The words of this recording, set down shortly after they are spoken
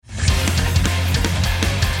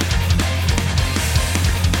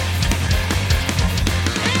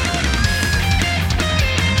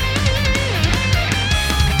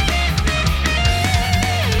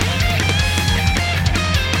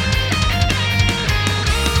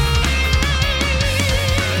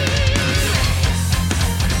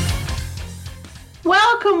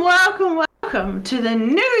welcome to the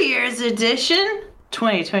New Year's edition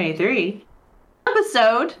 2023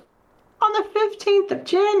 episode on the 15th of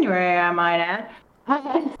January, I might add.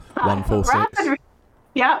 146.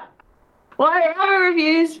 Yep. Rapid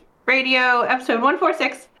Reviews Radio episode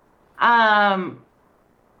 146.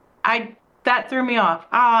 That threw me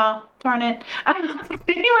off. Darn it.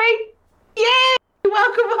 Anyway, yay!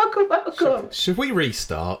 Welcome. Should we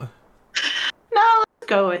restart? No, let's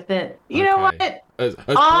go with it. You know what? As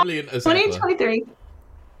brilliant as 2023.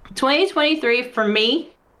 2023 for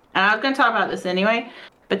me, and I was going to talk about this anyway,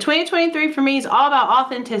 but 2023 for me is all about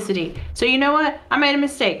authenticity. So you know what? I made a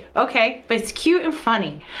mistake. Okay, but it's cute and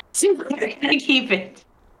funny. So we're going to keep it.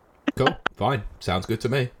 Cool. Fine. Sounds good to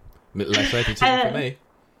me. Less editing for me.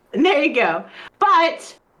 There you go.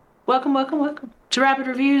 But welcome to Rapid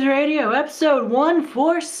Reviews Radio, episode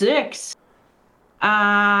 146.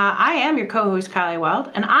 I am your co-host, Kylie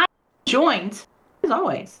Wild, and I'm joined, as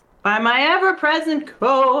always, by my ever-present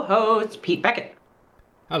co-host, Pete Beckett.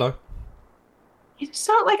 Hello. You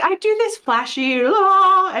sound like I do this flashy,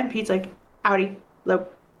 and Pete's like, howdy, hello,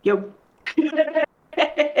 yo.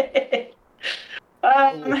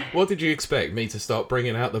 What did you expect? Me to start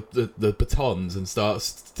bringing out the batons and start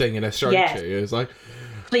singing a show to you? It's like,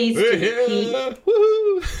 please do, Pete.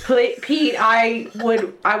 Woo! Pete, I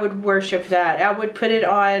would worship that. I would put it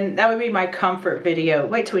on. That would be my comfort video.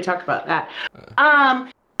 Wait till we talk about that.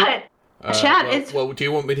 Chat. Well, do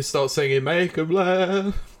you want me to start singing "Make 'Em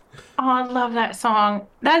Laugh"? Oh, I love that song.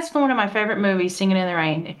 That's one of my favorite movies, Singing in the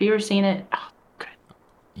Rain. If you ever seen it, oh, good.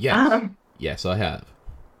 Yes. Yes, I have.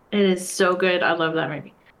 It is so good. I love that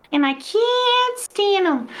movie. And I can't stand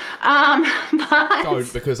them. But...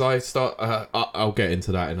 Don't, because I'll get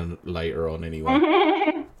into that later on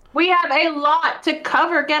anyway. We have a lot to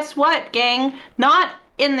cover. Guess what, gang? Not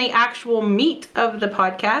in the actual meat of the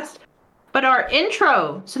podcast, but our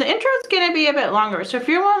intro. So the intro is going to be a bit longer. So if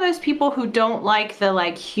you're one of those people who don't like the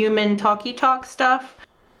human talky talk stuff,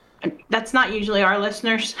 that's not usually our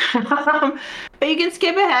listeners. But you can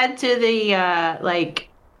skip ahead to the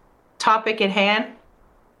topic at hand.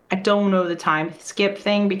 I don't know the time skip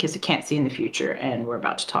thing because I can't see in the future, and we're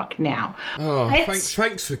about to talk now. Oh,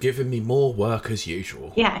 thanks for giving me more work as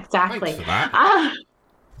usual. Yeah, exactly. Thanks for that.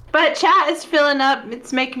 But chat is filling up.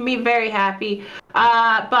 It's making me very happy.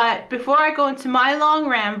 But before I go into my long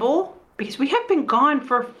ramble, because we have been gone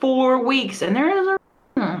for 4 weeks, and there is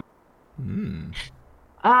a...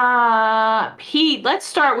 Pete, let's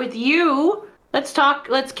start with you. Let's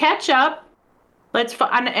catch up.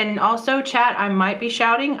 And also, chat, I might be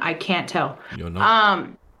shouting. I can't tell. You're not.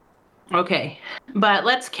 Okay. But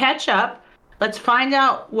let's catch up. Let's find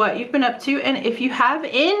out what you've been up to. And if you have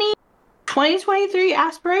any 2023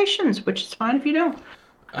 aspirations, which is fine if you don't.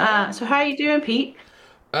 So how are you doing, Pete?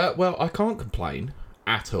 Well, I can't complain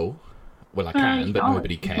at all. Well, I can, but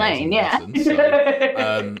nobody cares. Lessons,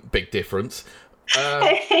 so, big difference.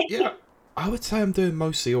 Yeah, I would say I'm doing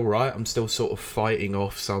mostly all right. I'm still sort of fighting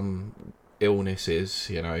off some illnesses,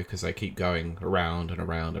 because they keep going around and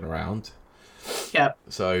around and around. Yep.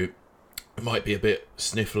 So it might be a bit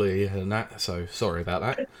sniffly and that, so sorry about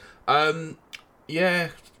that. Yeah,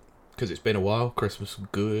 because it's been a while. Christmas was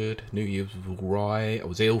good, New Year's was alright. I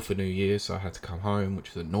was ill for New Year's, so I had to come home, which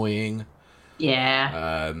is annoying.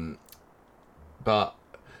 Yeah. But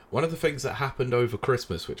one of the things that happened over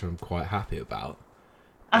Christmas, which I'm quite happy about,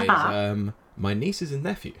 is my nieces and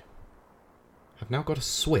nephew have now got a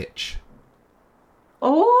Switch.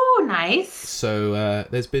 Oh, nice. So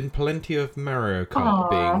there's been plenty of Mario Kart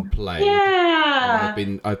being played. Yeah.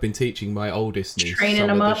 And I've been teaching my oldest niece Training some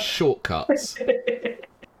them of up. the shortcuts.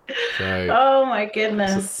 Oh my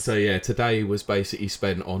goodness. So yeah, today was basically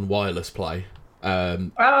spent on wireless play.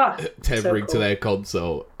 Tethering so cool. to their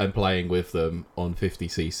console and playing with them on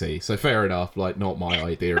 50cc. So fair enough, not my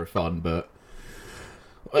idea of fun, but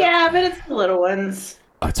yeah, but it's the little ones.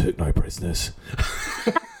 I took no prisoners.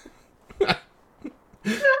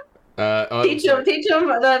 Teach them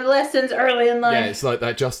the lessons early in life. Yeah, it's like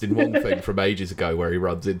that Justin Wong thing from ages ago where he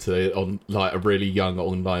runs into a really young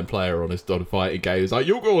online player on a fighting game. He's like,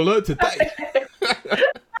 "You're going to learn today."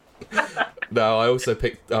 No, I also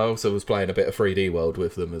was playing a bit of 3D World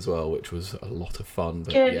with them as well, which was a lot of fun.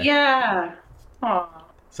 But good, yeah. Aww,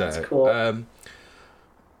 so, that's cool.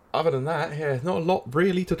 Other than that, yeah, not a lot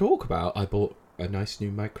really to talk about. I bought a nice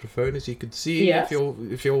new microphone, as you can see, yes.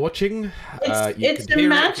 if you're watching. It's a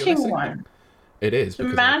matching one. It is,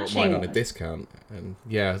 because I got mine on a discount. And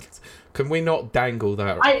yeah, can we not dangle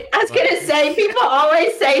that? I was going to say, people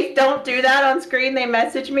always say don't do that on screen. They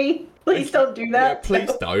message me. Please don't do that. Yeah,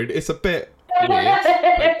 please don't. It's a bit weird.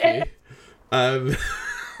 Thank you.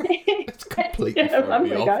 It's completely thrown I'm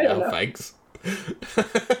me like, off I don't now, know. thanks.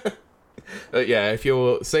 Yeah, if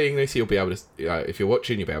you're seeing this, you'll be able to... if you're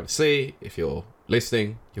watching, you'll be able to see. If you're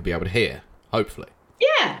listening, you'll be able to hear, hopefully.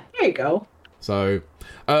 Yeah, there you go. So,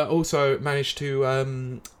 also managed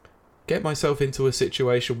to get myself into a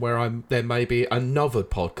situation where there may be another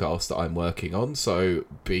podcast that I'm working on, so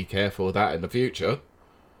be careful of that in the future.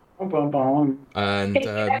 And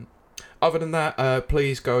other than that,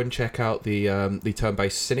 please go and check out the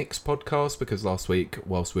Turn-Based Cynics podcast, because last week,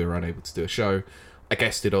 whilst we were unable to do a show, I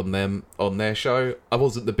guested on their show. I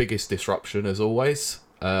wasn't the biggest disruption, as always,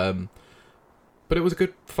 but it was a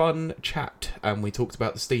good, fun chat, and we talked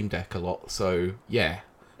about the Steam Deck a lot, so yeah.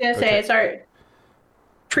 I was gonna say, it's our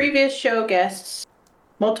previous show guests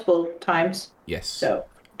multiple times. Yes. So,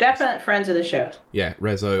 definite friends of the show. Yeah,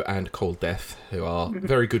 Rezo and Cold Death, who are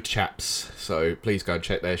very good chaps. So please go and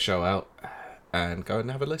check their show out and go and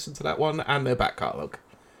have a listen to that one and their back catalogue,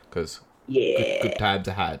 because good times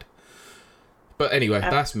are had. But anyway,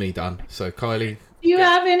 that's me done. So Kylie, do you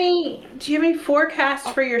have any forecasts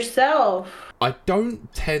for yourself? I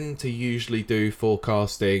don't tend to usually do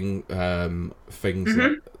forecasting things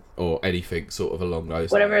or anything sort of along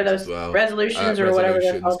those whatever lines those resolutions or whatever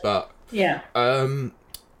they're called. But yeah.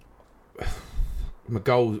 My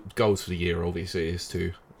goals for the year obviously is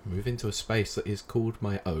to move into a space that is called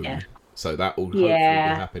my own. Yeah. So that will hopefully be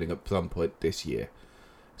happening at some point this year.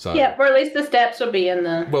 So yeah, or at least the steps will be in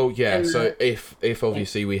the. Well, yeah. So if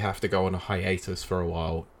obviously we have to go on a hiatus for a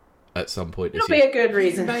while at some point, it'll be a good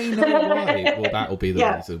reason. You may know why. Well, that will be the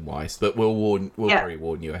reason why. But we'll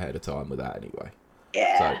pre-warn you ahead of time with that anyway.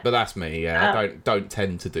 Yeah. So, but that's me. Yeah, I don't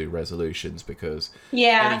tend to do resolutions because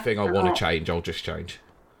anything I want to change, I'll just change.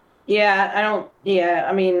 Yeah, I don't. Yeah,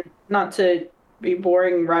 I mean, not to be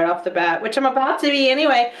boring right off the bat, which I'm about to be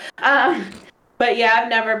anyway. But yeah, I've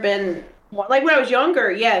never been like when I was younger.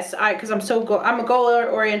 Yes, because I'm a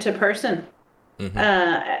goal-oriented person,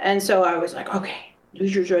 and so I was like, okay, New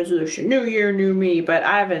Year's resolution, new year, new me. But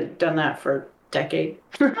I haven't done that for a decade.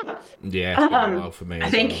 Yeah, it's been a while for me. I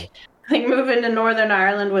think moving to Northern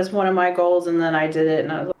Ireland was one of my goals, and then I did it,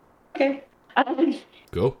 and I was like, okay.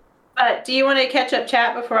 Cool. But do you want to catch up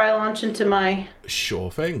chat before I launch into my... Sure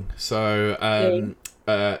thing. So,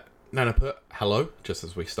 Nana put hello, just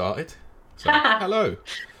as we started. So, hello.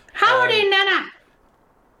 Howdy,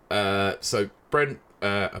 Nana! So, Brent,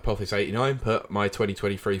 Apophis89 put, my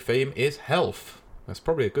 2023 theme is health. That's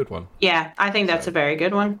probably a good one. Yeah, I think that's a very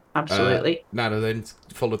good one. Absolutely. Nana then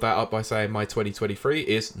followed that up by saying, my 2023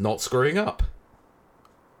 is not screwing up.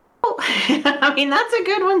 Oh, I mean, that's a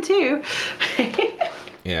good one, too.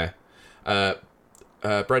 Yeah.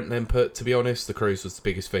 Brent then put, to be honest, the cruise was the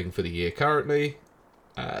biggest thing for the year currently.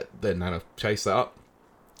 Then Nana chased that up.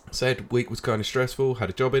 Said week was kind of stressful, had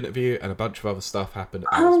a job interview, and a bunch of other stuff happened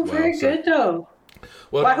as well. Very good, though.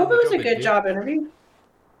 Well, I hope it was a good job interview.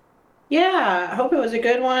 Yeah, I hope it was a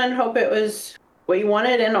good one. Hope it was what you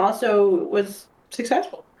wanted and also was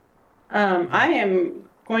successful. I am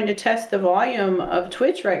going to test the volume of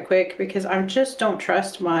Twitch right quick because I just don't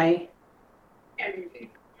trust my...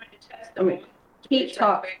 keep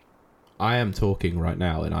talking. I am talking right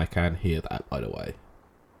now and I can hear that, by the way.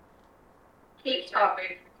 Keep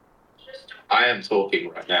talking. I am talking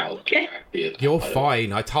right now. Okay. You're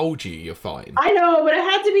fine. I told you you're fine. I know, but I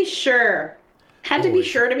had to be sure. To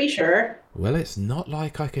be sure. Well, it's not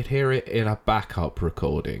like I could hear it in a backup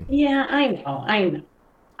recording. Yeah, I know.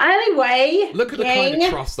 Anyway, look at the kind of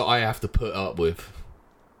trust that I have to put up with.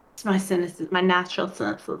 It's my cynicism, my natural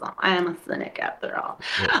cynicism. I am a cynic after all.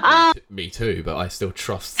 Well, me too, but I still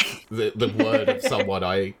trust the word of someone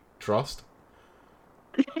I trust.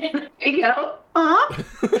 There you go.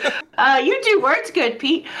 You do words good,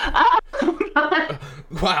 Pete.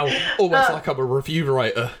 Wow, almost like I'm a review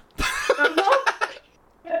writer.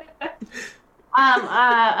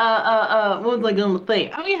 What was I gonna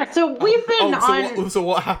say? Oh yeah, so we've been on. So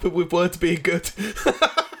what happened with words being good?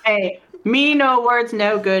 Hey, me no words,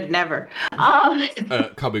 no good, never.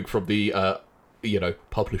 Coming from the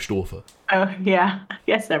published author. Oh yeah,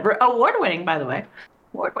 yes, never. Award-winning, by the way.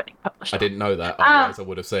 Award-winning publisher. I didn't know that. Otherwise, I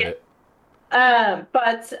would have said it.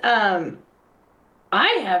 But I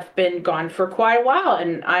have been gone for quite a while,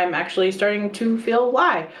 and I'm actually starting to feel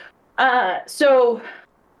why. So,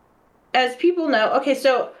 as people know, okay,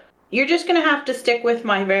 so you're just gonna have to stick with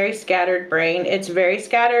my very scattered brain. It's very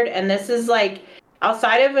scattered, and this is like,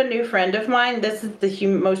 outside of a new friend of mine, this is the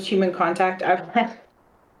most human contact I've had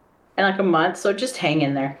in like a month. So just hang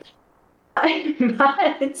in there.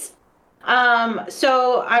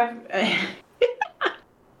 So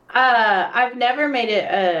I've never made it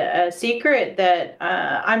a secret that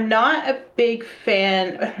I'm not a big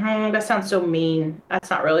fan. That sounds so mean. That's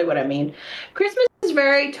not really what I mean. Christmas is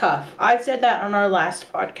very tough. I said that on our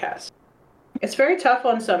last podcast. It's very tough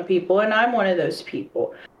on some people, and I'm one of those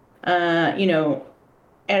people. You know,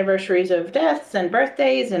 anniversaries of deaths and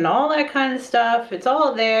birthdays and all that kind of stuff. It's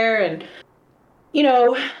all there, and you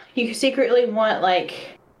know, you secretly want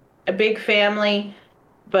like a big family,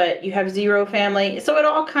 but you have zero family. So it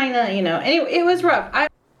all kind of, you know, anyway, it was rough. I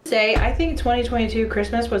would say I think 2022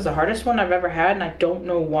 Christmas was the hardest one I've ever had, and I don't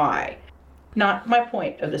know why. Not my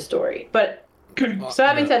point of the story, but so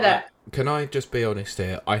having said that, can I just be honest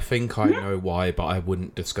here? I think I know why, but I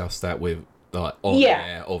wouldn't discuss that with like on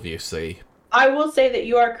air, obviously. I will say that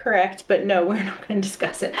you are correct, but no, we're not going to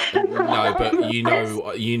discuss it. No, but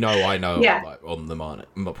you know, I know. Yeah. Like, on the money,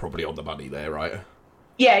 probably on the money there, right?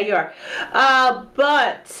 Yeah, you are.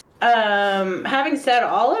 But having said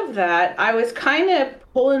all of that, I was kind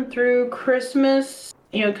of pulling through Christmas,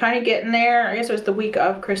 you know, kind of getting there. I guess it was the week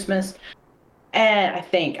of Christmas, and I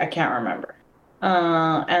can't remember.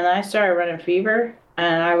 And I started running fever,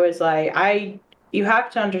 and I was like, you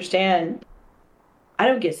have to understand, I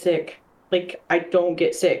don't get sick. Like, I don't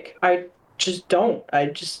get sick. I just don't. I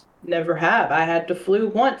just never have. I had the flu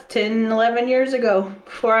once 10, 11 years ago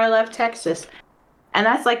before I left Texas. And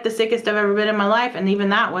that's like the sickest I've ever been in my life. And even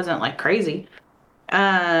that wasn't like crazy.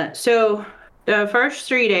 So the first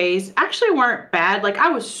 3 days actually weren't bad. Like, I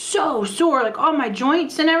was so sore, like all my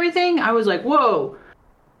joints and everything. I was like, whoa,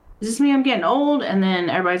 does this mean I'm getting old? And then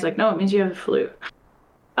everybody's like, no, it means you have the flu.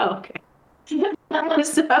 Oh, okay.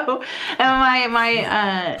 So, and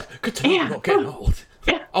my good to know I'm not getting old.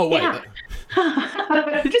 Yeah, oh wait,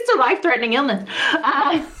 just a life-threatening illness.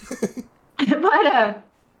 But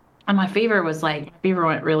and my fever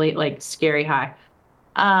went really like scary high,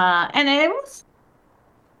 and it was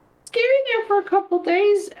scary there for a couple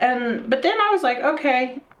days, but then I was like,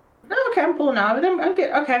 okay, I'm pulling out, but then I'm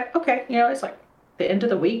good. Okay, you know, it's like the end of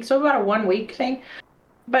the week, so about a 1 week thing.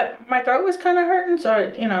 But my throat was kind of hurting,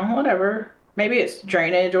 so you know, whatever. Maybe it's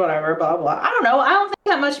drainage or whatever, blah, blah. I don't know. I don't think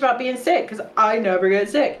that much about being sick because I never get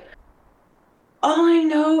sick. All I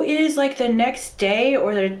know is like the next day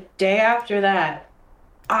or the day after that,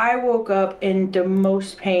 I woke up in the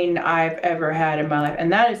most pain I've ever had in my life.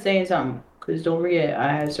 And that is saying something because don't forget,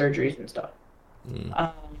 I had surgeries and stuff.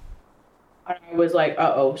 I was like,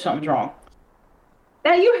 uh-oh, something's wrong.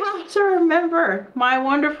 Now you have to remember, my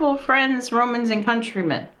wonderful friends, Romans and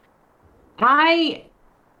countrymen, I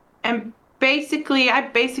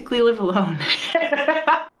basically live alone.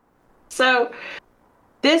 So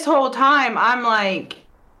this whole time I'm like,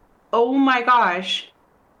 oh my gosh,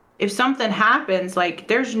 if something happens, like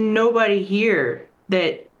there's nobody here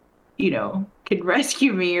that, you know, could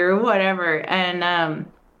rescue me or whatever. And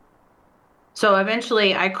so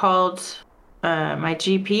eventually I called my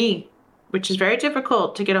GP, which is very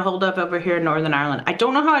difficult to get a hold of over here in Northern Ireland. I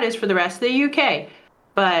don't know how it is for the rest of the UK.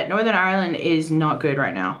 But Northern Ireland is not good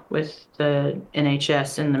right now with the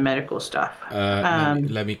NHS and the medical stuff.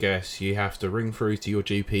 Let me guess. You have to ring through to your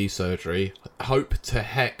GP surgery. Hope to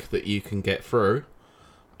heck that you can get through.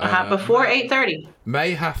 Before 8:30.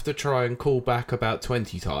 May have to try and call back about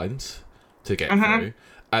 20 times to get through.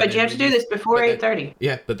 But you have to do this before 8:30.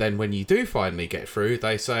 Yeah, but then when you do finally get through,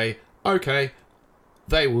 they say, okay,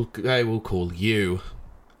 they will call you.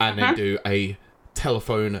 And they do a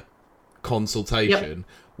telephone consultation,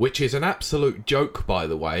 which is an absolute joke, by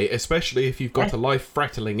the way, especially if you've got a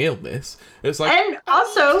life-threatening illness. It's like, and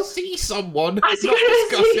also see someone, not discuss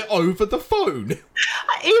it over the phone.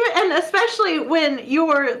 And especially when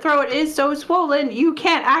your throat is so swollen, you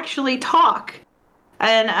can't actually talk.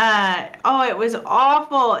 And it was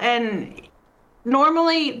awful. And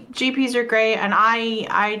normally GPs are great, and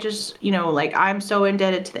I just, you know, like I'm so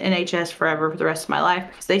indebted to the NHS forever for the rest of my life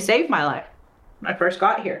because they saved my life when I first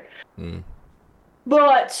got here.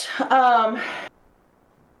 But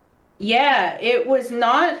it was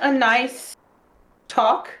not a nice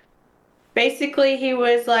talk. Basically, he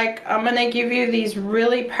was like, I'm gonna give you these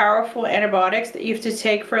really powerful antibiotics that you have to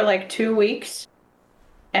take for like 2 weeks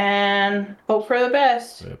and hope for the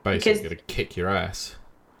best. They're basically gonna kick your ass.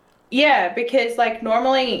 Yeah, because like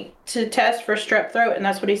normally to test for strep throat, and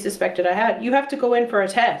that's what he suspected I had, you have to go in for a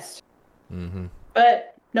test.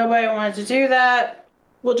 But nobody wanted to do that.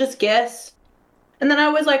 We'll just guess. And then I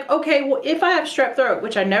was like, okay, well, if I have strep throat,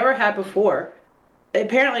 which I never had before,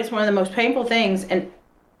 apparently it's one of the most painful things. And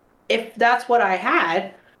if that's what I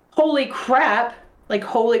had, holy crap. Like,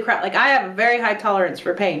 I have a very high tolerance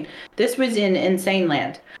for pain. This was in insane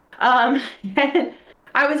land. And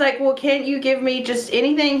I was like, well, can't you give me just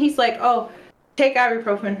anything? He's like, oh, take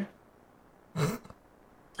ibuprofen.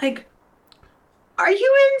 Like, are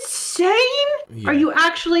you insane? Yeah. Are you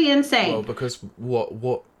actually insane? Well, because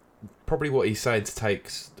what he's saying to take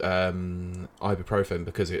ibuprofen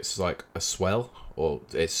because it's like a swell or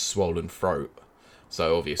it's swollen throat.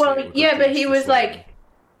 So obviously. Well, yeah, but he was like,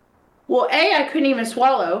 well, I couldn't even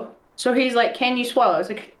swallow. So he's like, can you swallow? I was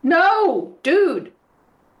like, no, dude.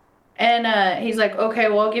 And he's like, okay,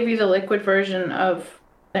 well, I'll give you the liquid version of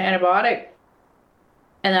the antibiotic.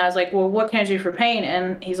 And I was like, well, what can I do for pain?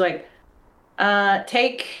 And he's like,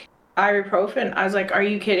 take ibuprofen. I was like, are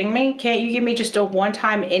you kidding me? Can't you give me just a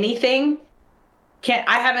one-time anything?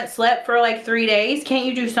 I haven't slept for like 3 days. Can't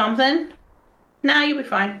you do something? Nah, you'll be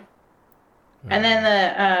fine. And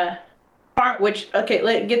then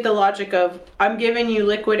get the logic of, I'm giving you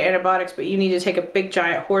liquid antibiotics, but you need to take a big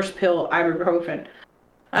giant horse pill ibuprofen.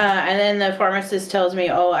 And then the pharmacist tells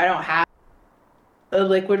me, oh, I don't have a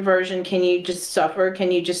liquid version. Can you just suffer?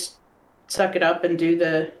 Can you just suck it up and do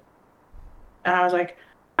the... And I was like,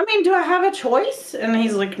 I mean, do I have a choice? And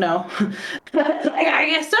he's like, no. Like, I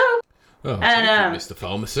guess so. Oh, thank you, Mr.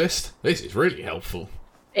 Pharmacist. This is really helpful.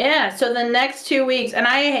 Yeah, so the next 2 weeks, and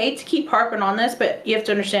I hate to keep harping on this, but you have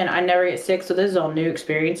to understand, I never get sick, so this is all new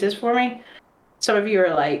experiences for me. Some of you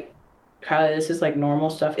are like, Kylie, this is like normal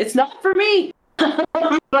stuff. It's not for me!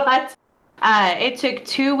 But it took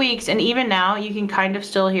 2 weeks, and even now, you can kind of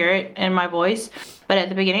still hear it in my voice. But at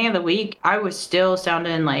the beginning of the week, I was still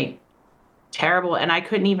sounding like terrible, and I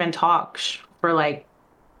couldn't even talk for like,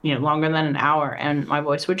 longer than an hour, and my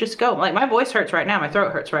voice would just go. Like, my voice hurts right now. My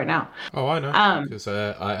throat hurts right now. Oh, I know. Because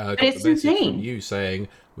I got the message insane. from you saying,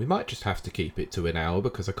 we might just have to keep it to an hour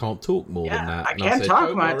because I can't talk more than that. I can't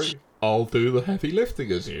talk much. Worry, I'll do the heavy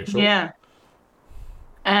lifting as usual. Yeah.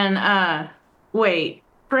 And, wait,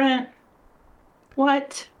 Brent,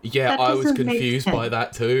 what? Yeah, I was confused by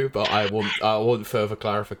that too, but I want further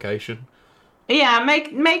clarification. Yeah,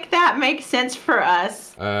 make that make sense for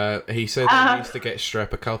us. He said I used to get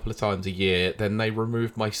strep a couple of times a year. Then they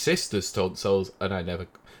removed my sister's tonsils, and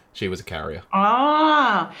she was a carrier.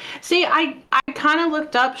 Oh, see, I kind of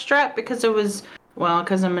looked up strep because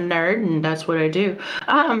because I'm a nerd and that's what I do.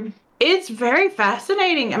 It's very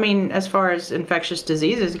fascinating. I mean, as far as infectious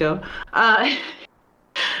diseases go,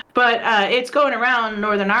 but it's going around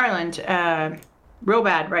Northern Ireland, real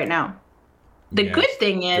bad right now. The good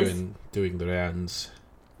thing is doing the rounds.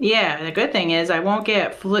 Yeah, the good thing is I won't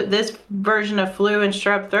get this version of flu and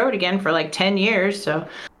strep throat again for like 10 years. So,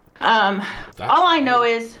 all I know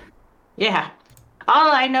is that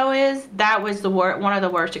was one of the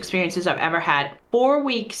worst experiences I've ever had. 4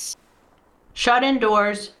 weeks shut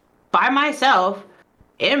indoors by myself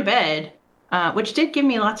in bed, which did give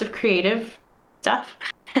me lots of creative stuff.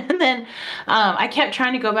 And then I kept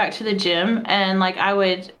trying to go back to the gym, and like I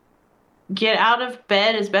would get out of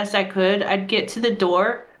bed as best I could. I'd get to the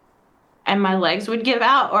door and my legs would give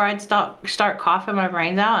out, or I'd start coughing my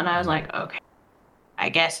brains out, and I was like, okay, I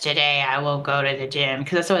guess today I will go to the gym,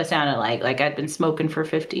 because that's what it sounded like I'd been smoking for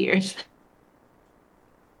 50 years.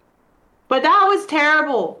 But that was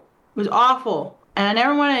terrible. It was awful, and I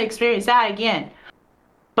never want to experience that again.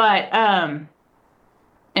 But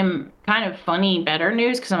in kind of funny, better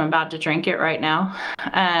news, because I'm about to drink it right now.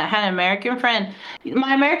 I had an American friend.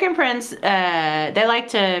 My American friends, they like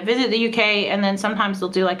to visit the UK, and then sometimes they'll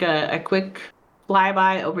do like a quick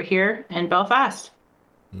flyby over here in Belfast.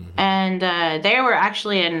 Mm-hmm. And they were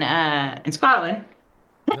actually in Scotland.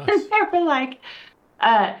 Nice. And they were like,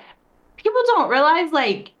 people don't realize,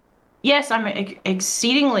 like, yes, I'm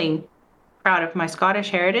exceedingly proud of my Scottish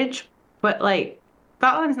heritage, but like,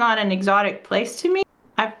 Scotland's not an exotic place to me.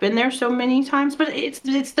 I've been there so many times, but it's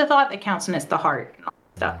the thought that counts, and it's the heart and all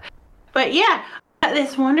that stuff. But yeah,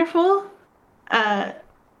 this wonderful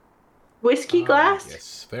whiskey glass.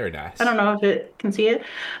 Yes, very nice. I don't know if it can see it,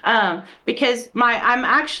 because I'm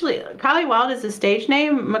actually Kylie Wild is the stage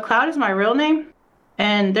name. McLeod is my real name,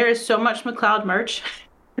 and there is so much McLeod merch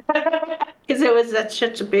because it was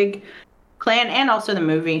such a big clan, and also the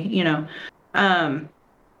movie,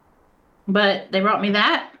 But they brought me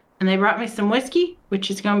that. And they brought me some whiskey,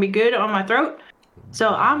 which is going to be good on my throat. So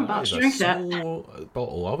I'm about to drink that.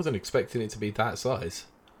 Bottle. I wasn't expecting it to be that size.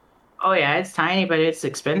 Oh, yeah, it's tiny, but it's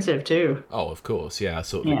expensive, too. Oh, of course. Yeah, I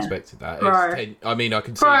sort of expected that. I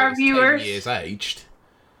can see it's viewers. 10 years aged.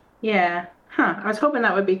 Yeah. Huh. I was hoping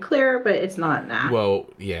that would be clearer, but it's not now. Well,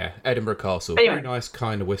 yeah. Edinburgh Castle. Anyway. Very nice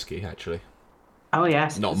kind of whiskey, actually. Oh,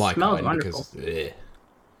 yes. Not my kind, wonderful. because...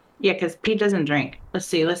 Yeah, because Pete doesn't drink. Let's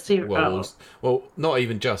see. Well, not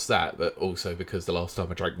even just that, but also because the last time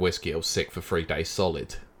I drank whiskey, I was sick for 3 days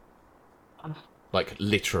solid. Like,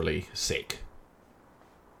 literally sick.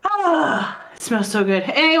 It smells so good.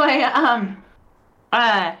 Anyway,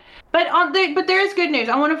 but there is good news.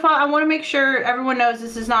 I want to make sure everyone knows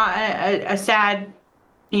this is not a sad,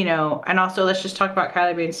 and also let's just talk about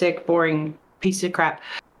Kylie being sick, boring piece of crap.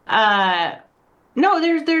 No,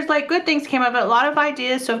 there's like good things came up, a lot of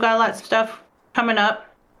ideas. So I've got a lot of stuff coming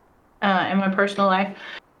up in my personal life,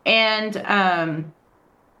 and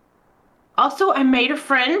also I made a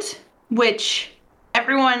friend, which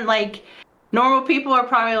everyone like. Normal people are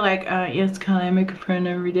probably like, yes, Kylie, I make a friend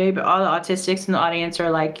every day, but all the autistics in the audience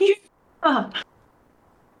are like, yeah.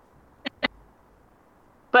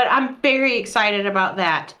 But I'm very excited about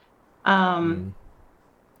that. And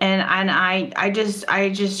I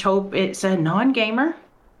just hope it's a non-gamer.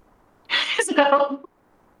 So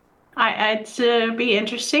it'd be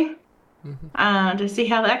interesting to see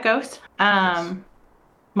how that goes. Yes.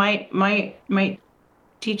 Might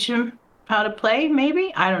teach him how to play,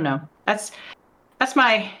 maybe. I don't know. That's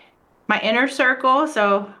my inner circle,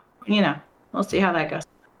 so we'll see how that goes.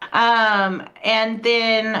 And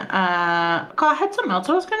then I had something else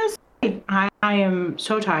I was gonna say. I am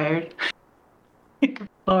so tired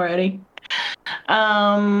already.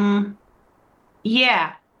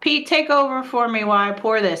 Yeah, Pete, take over for me while I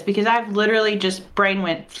pour this, because I've literally just brain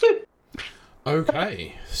went.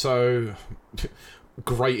 Okay, so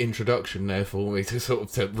great introduction there for me to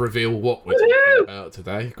reveal what we're talking about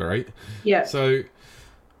today. Great. Yeah. So,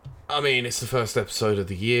 I mean, it's the first episode of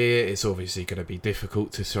the year. It's obviously going to be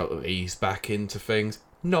difficult to sort of ease back into things.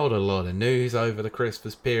 Not a lot of news over the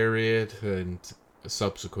Christmas period and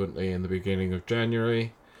subsequently in the beginning of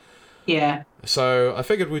January. Yeah. So I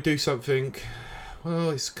figured we'd do something, well,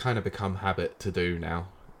 it's kind of become habit to do now.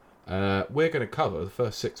 We're going to cover the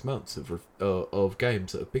first 6 months of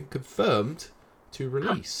games that have been confirmed to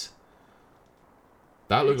release.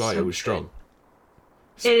 That looked like it was strong.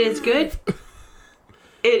 It is good.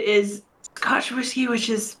 It is Scotch whiskey, which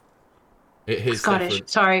is Scottish. Different.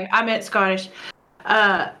 Sorry, I meant Scottish.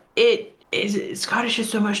 Scottish is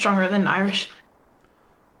so much stronger than Irish.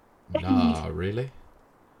 Nah, really?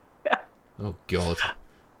 Yeah. Oh, God.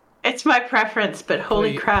 It's my preference, but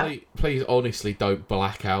holy crap. Please honestly don't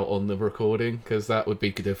black out on the recording, because that would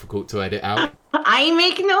be difficult to edit out. I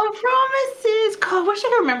make no promises. God, I wish I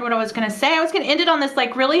could remember what I was going to say. I was going to end it on this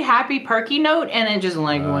like really happy, perky note, and it just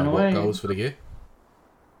went away. What goals for the year?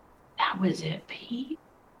 That was it, Pete.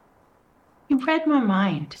 You read my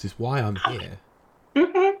mind. This is why I'm here.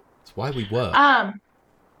 Mm-hmm. It's why we work.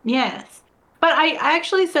 Yes. But I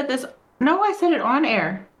actually said this. No, I said it on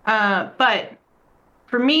air. But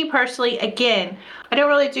for me personally, again, I don't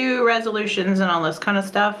really do resolutions and all this kind of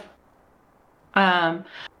stuff.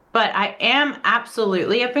 But I am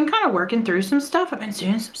absolutely, I've been kind of working through some stuff. I've been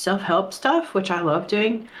doing some self-help stuff, which I love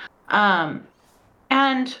doing. And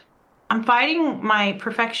I'm fighting my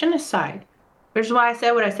perfectionist side, which is why I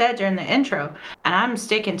said what I said during the intro, and I'm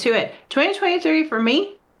sticking to it. 2023 for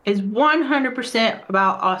me is 100%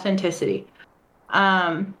 about authenticity.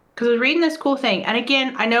 Because I was reading this cool thing, and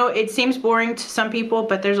again, I know it seems boring to some people,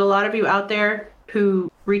 but there's a lot of you out there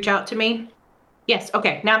who reach out to me. Yes,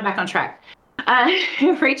 okay, now I'm back on track.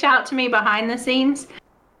 Who reach out to me behind the scenes,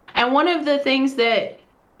 and one of the things that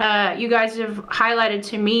you guys have highlighted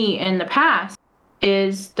to me in the past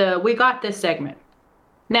is the We Got This segment.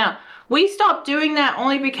 Now, we stopped doing that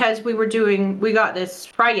only because we were doing We Got This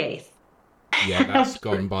Fridays. Yeah, that's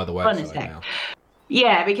gone by the website now.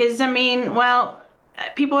 Yeah, because, I mean, well,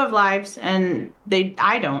 people have lives, and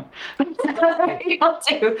I don't. Y'all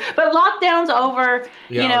do. But lockdown's over,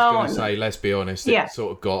 Yeah, I was going to say, let's be honest, it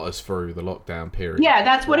sort of got us through the lockdown period. Yeah,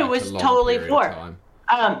 that's what it was totally for.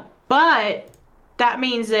 But that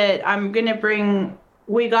means that I'm going to bring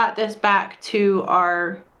We Got This back to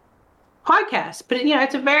our podcast. But,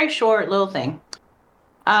 it's a very short little thing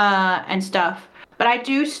and stuff. But I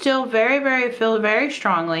do still feel very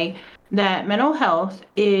strongly that mental health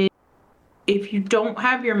is, if you don't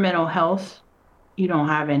have your mental health, you don't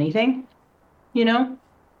have anything,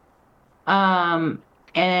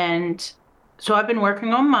 and so I've been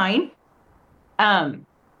working on mine. And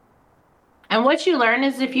what you learn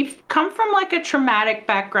is, if you've come from like a traumatic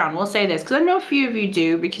background, we'll say this, because I know a few of you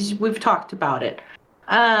do, because we've talked about it.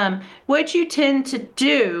 What you tend to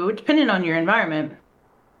do, depending on your environment,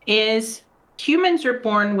 is humans are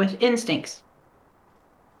born with instincts.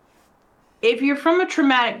 If you're from a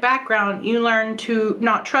traumatic background, you learn to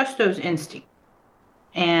not trust those instincts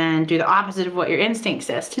and do the opposite of what your instinct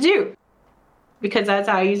says to do, because that's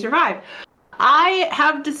how you survive. I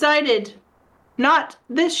have decided, not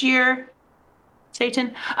this year,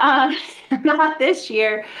 Satan, not this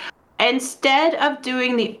year. Instead of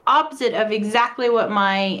doing the opposite of exactly what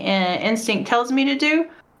my instinct tells me to do,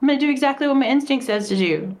 I'm going to do exactly what my instinct says to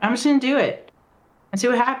do. I'm just going to do it and see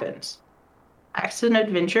what happens. It's an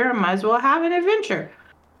adventure. I might as well have an adventure.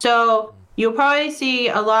 So you'll probably see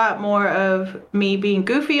a lot more of me being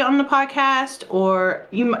goofy on the podcast, or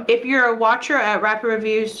if you're a watcher at Rapid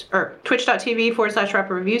Reviews or twitch.tv/Rapid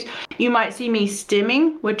Reviews, you might see me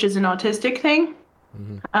stimming, which is an autistic thing.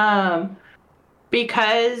 Mm-hmm.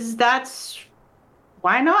 Because that's,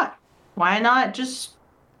 why not? Why not just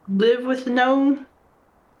live with no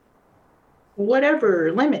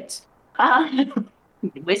whatever limits?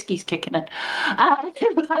 Whiskey's kicking in.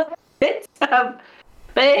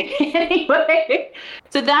 But anyway,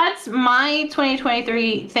 so that's my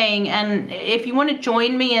 2023 thing. And if you want to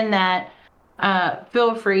join me in that,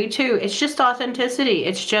 feel free to. It's just authenticity.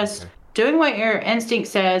 It's just doing what your instinct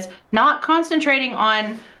says, not concentrating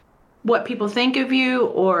on what people think of you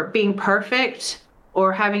or being perfect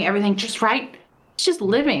or having everything just right. It's just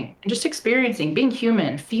living and just experiencing, being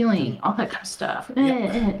human, feeling, all that kind of stuff.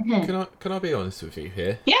 Yeah. Can I be honest with you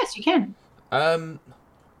here? Yes, you can. I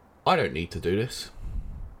don't need to do this.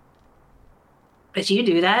 But you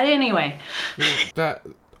do that anyway.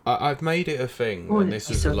 I've made it a thing, and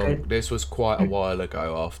this was quite a while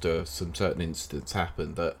ago after some certain incidents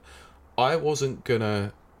happened, that I wasn't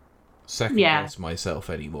gonna second guess myself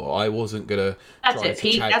anymore. I wasn't gonna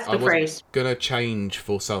Pete. That's the phrase. Gonna change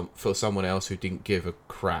for someone else who didn't give a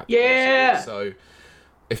crap. Yeah. Basically. So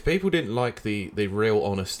if people didn't like the real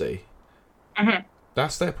honesty,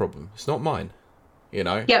 that's their problem. It's not mine. You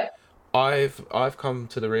know. Yep. I've come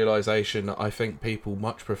to the realization that I think people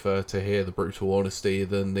much prefer to hear the brutal honesty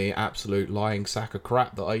than the absolute lying sack of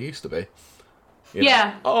crap that I used to be. You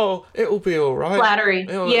know? Oh, it'll be all right. Flattery.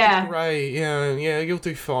 It'll be great. Yeah, you'll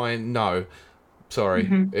do fine. No, sorry.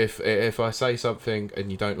 If I say something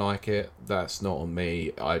and you don't like it, that's not on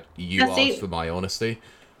me. You asked for my honesty.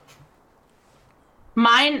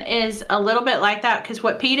 Mine is a little bit like that, because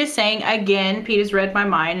what Pete is saying, again, Pete has read my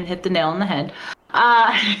mind and hit the nail on the head.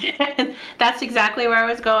 That's exactly where I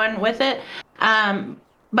was going with it.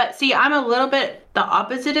 But see, I'm a little bit the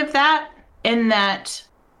opposite of that, in that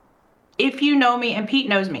if you know me, and Pete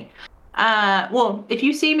knows me, if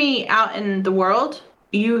you see me out in the world,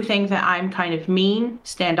 you think that I'm kind of mean,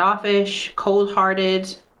 standoffish,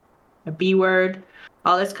 cold-hearted, a B word,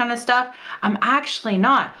 all this kind of stuff. I'm actually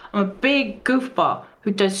not. I'm a big goofball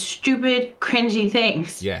who does stupid, cringy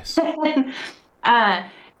things. Yes.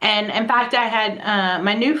 And in fact, I had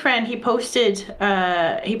my new friend. He posted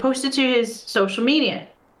to his social media.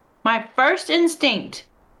 My first instinct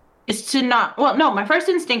is to not. Well, no, my first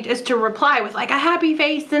instinct is to reply with like a happy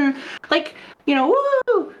face and like, you know,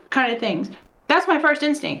 woo kind of things. That's my first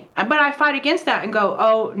instinct. But I fight against that and go,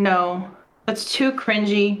 oh no, that's too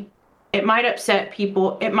cringy. It might upset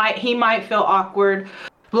people. He might feel awkward.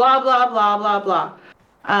 Blah blah blah blah blah.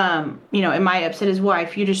 You know, it might upset his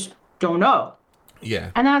wife. You just don't know.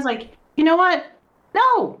 Yeah. And I was like, you know what?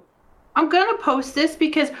 No, I'm gonna post this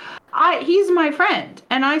because he's my friend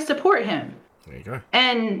and I support him. There you go.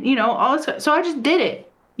 And you know, so I just did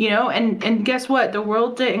it. You know, and guess what? The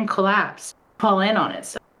world didn't collapse, fall in on it.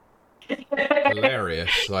 So.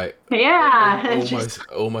 Hilarious, like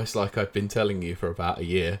almost like I've been telling you for about a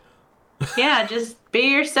year. Yeah, just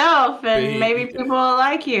be yourself, and maybe people will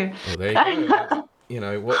like you. Well, there you go. You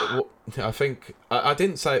know what? I think I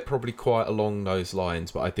didn't say it probably quite along those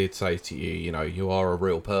lines, but I did say to you, you know, you are a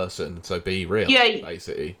real person, so be real. Yeah,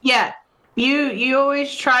 basically. Yeah, you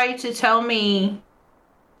always try to tell me,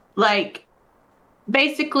 like,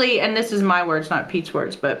 basically, and this is my words, not Pete's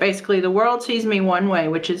words, but basically, the world sees me one way,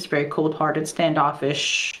 which is very cold-hearted,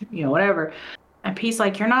 standoffish, you know, whatever. And Pete's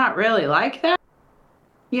like, you're not really like that.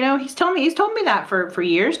 You know, he's told me that for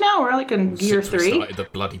years now. We're like in year 3. We started the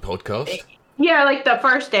bloody podcast. Yeah, like the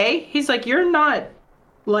first day, he's like, "You're not,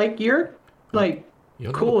 like, you're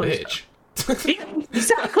cool." Not a bitch.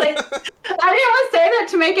 Exactly. I didn't want to say that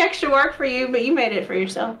to make extra work for you, but you made it for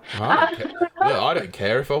yourself. I don't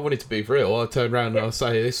care. If I wanted to be real, I'll turn around and I'll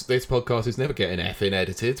say this podcast is never getting effing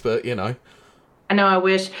edited, but you know. I know, I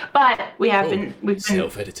wish, but we've been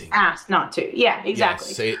self-editing. Asked not to. Yeah, exactly.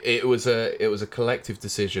 Yes, it was a collective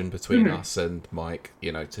decision between us and Mike,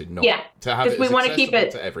 you know, to have it. We want to keep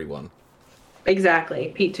it to everyone.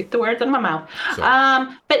 Exactly. Pete took the words out of my mouth.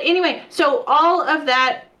 But anyway, so all of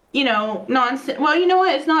that, you know, nonsense. Well, you know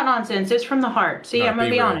what? It's not nonsense. It's from the heart. See, I'm going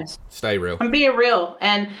to be honest. Stay real. I'm being real.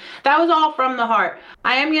 And that was all from the heart.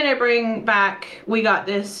 I am going to bring back We Got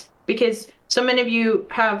This, because so many of you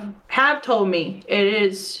have told me it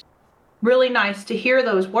is really nice to hear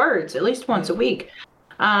those words at least once a week.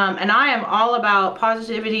 And I am all about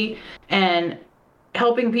positivity and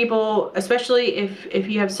helping people, especially if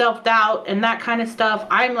you have self-doubt and that kind of stuff.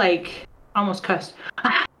 I'm like, almost cussed.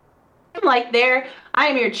 I'm like there. I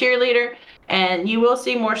am your cheerleader, and you will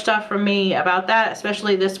see more stuff from me about that,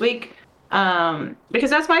 especially this week, because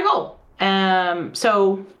that's my goal.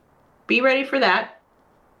 So be ready for that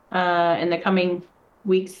in the coming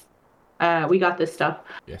weeks. We got this stuff.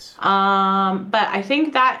 Yes. But I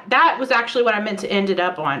think that was actually what I meant to end it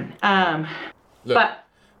up on. Look, but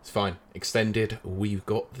it's fine. Extended, we've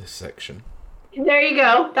got this section. there you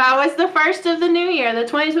go. That was the first of the new year, the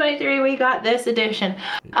 2023. We got this edition.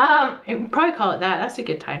 You probably call it that. That's a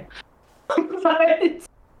good time. But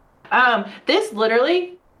this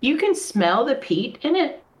literally, you can smell the peat in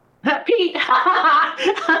it. That peat.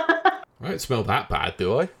 I don't smell that bad,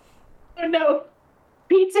 do I? Oh no.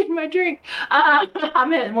 Pete's in my drink. I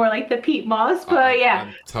meant more like the peat moss, but yeah.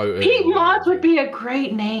 I'm totally Peat moss would be a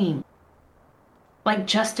great name. Like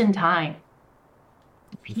just in time.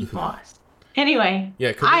 Peat moss. Anyway.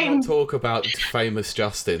 Yeah, can we not talk about famous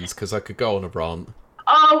Justins? Because I could go on a rant.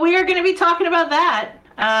 Oh, we are going to be talking about that.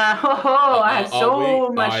 I have so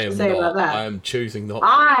much to say about that. I am choosing not to.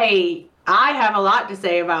 I have a lot to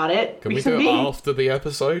say about it. Can we do it after the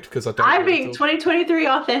episode? Because I'm being 2023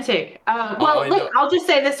 authentic. I'll just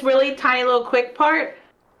say this really tiny little quick part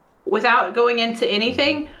without going into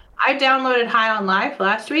anything. I downloaded High on Life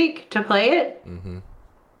last week to play it. Mm-hmm.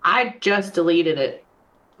 I just deleted it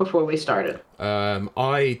before we started.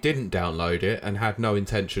 I didn't download it and had no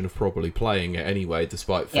intention of probably playing it anyway,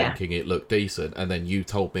 despite thinking it looked decent. And then you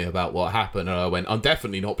told me about what happened, and I went, I'm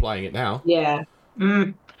definitely not playing it now. Yeah.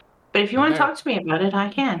 But if you want to talk to me about it, I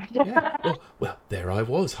can. Yeah. Well, there I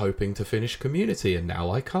was, hoping to finish Community, and now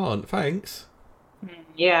I can't. Thanks.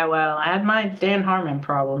 Yeah, well, I had my Dan Harmon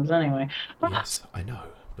problems anyway. Yes, I know,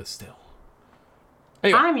 but still.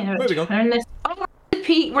 Anyway, I'm moving on. This. Oh,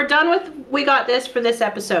 Pete, we're done with We Got This for this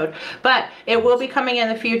episode, but it will be coming in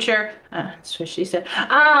the future. That's what she said.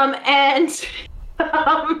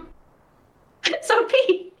 So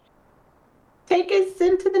Pete, take us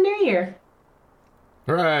into the new year.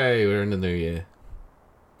 Hooray, we're in the new year.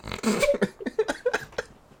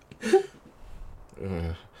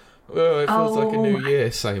 Well, it feels like a new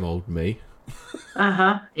year, same old me.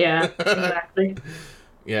 Yeah, exactly.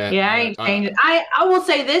 Yeah, I ain't changing. I will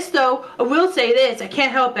say this though. I will say this. I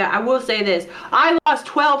can't help it. I will say this. I lost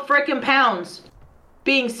 12 freaking pounds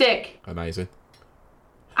being sick. Amazing.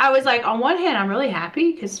 I was like, on one hand, I'm really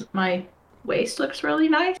happy because my waist looks really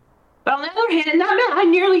nice. But on the other hand, that meant I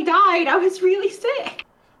nearly died. I was really sick.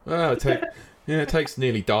 Well, it takes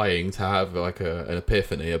nearly dying to have like an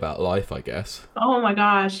epiphany about life, I guess. Oh my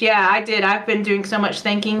gosh, yeah, I did. I've been doing so much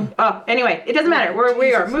thinking. Oh, anyway, it doesn't matter.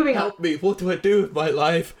 We are moving on. Help me! What do I do with my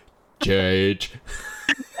life? Change.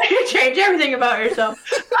 Change everything about yourself.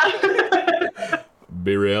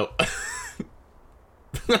 Be real.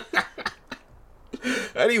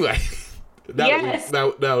 Anyway.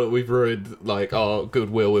 Now that we've ruined like our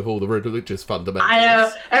goodwill with all the religious fundamentals. I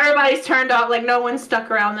know. Everybody's turned off, like no one's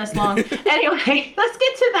stuck around this long. Anyway, let's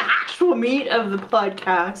get to the actual meat of the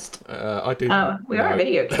podcast. I do. We are a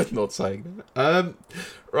video game. That's not saying that.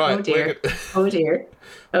 Right. Oh dear. Oh dear.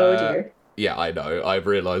 Oh dear. Yeah, I know. I've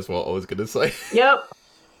realised what I was going to say. Yep.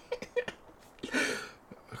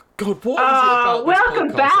 God, what is it about this welcome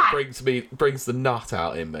podcast back. that brings the nut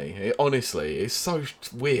out in me? Honestly, it's so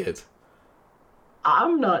weird.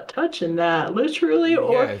 I'm not touching that, literally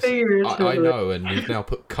or figuratively. I know, and you've now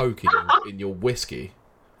put Coke in your whiskey.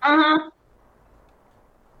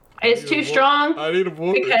 It's too strong. I need to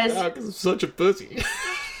water it down because I'm such a pussy.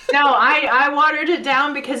 No, I watered it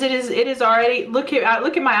down because it is already. Look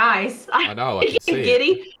at my eyes. I know. I can see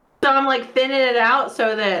giddy. it. So I'm like thinning it out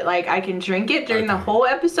so that like I can drink it during the whole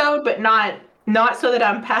episode, but not so that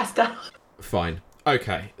I'm passed out. Fine.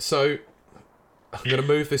 Okay, so I'm going to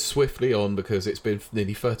move this swiftly on because it's been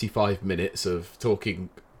nearly 35 minutes of talking.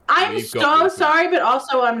 I'm so sorry, but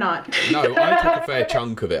also I'm not. No, I took a fair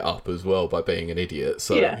chunk of it up as well by being an idiot,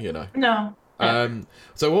 so, you know. No.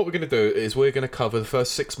 So what we're going to do is we're going to cover the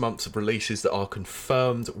first 6 months of releases that are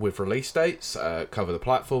confirmed with release dates, cover the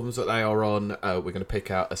platforms that they are on. We're going to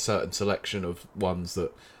pick out a certain selection of ones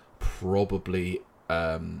that probably,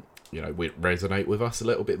 resonate with us a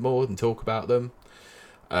little bit more and talk about them.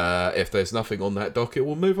 If there's nothing on that docket,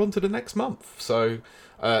 we'll move on to the next month. So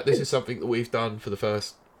this is something that we've done for the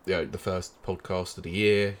first podcast of the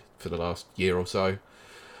year, for the last year or so.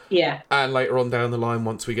 Yeah. And later on down the line,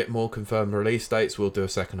 once we get more confirmed release dates, we'll do a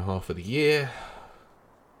second half of the year.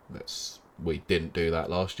 We didn't do that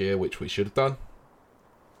last year, which we should have done.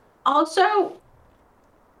 Also,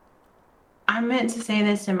 I meant to say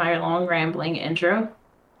this in my long rambling intro.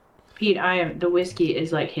 Pete, the whiskey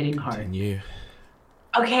is like hitting hard. Continue.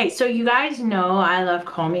 Okay, so you guys know I love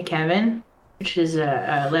Call Me Kevin, which is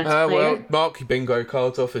a Let's Player. Well, mark your bingo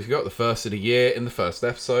cards off if you got the first of the year in the first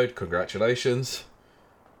episode. Congratulations.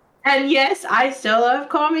 And yes, I still love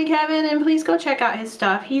Call Me Kevin, and please go check out his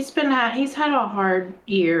stuff. He's had a hard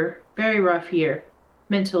year, very rough year,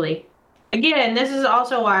 mentally. Again, this is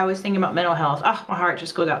also why I was thinking about mental health. Oh, my heart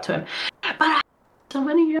just goes out to him. But I have so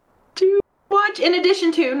many to watch, in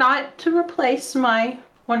addition to, not to replace my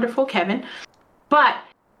wonderful Kevin, but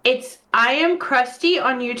it's I Am Krusty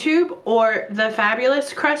on YouTube, or The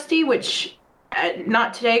Fabulous Krusty, which,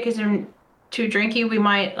 not today because I'm too drinky, we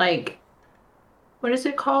might, like, what is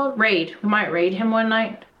it called? Raid. We might raid him one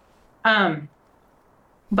night.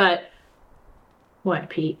 But, what,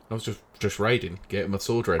 Pete? I was just raiding, getting my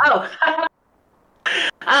sword ready. Oh.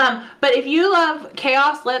 But if you love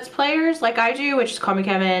chaos Let's Players like I do, which is Call Me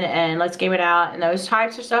Kevin and Let's Game It Out and those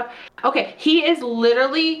types of stuff, okay, he is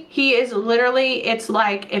literally, it's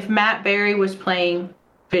like if Matt Berry was playing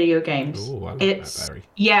video games. Ooh, I like Matt Berry.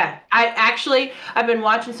 Yeah, I've been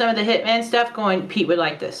watching some of the Hitman stuff going, Pete would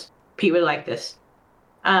like this. Pete would like this.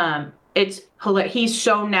 It's hilarious. He's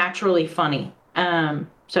so naturally funny.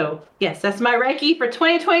 So yes, that's my Reiki for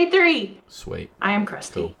 2023. Sweet. I Am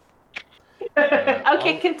Krusty. Cool.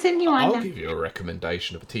 Okay, continue on. I'll give you a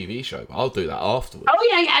recommendation of a TV show, but I'll do that afterwards.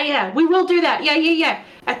 Oh yeah. We will do that. Yeah.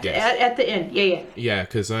 At the end. Yeah. Yeah,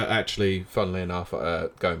 because actually, funnily enough,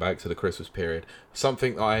 going back to the Christmas period,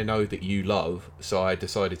 something that I know that you love, so I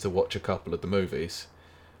decided to watch a couple of the movies.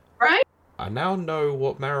 Right. I now know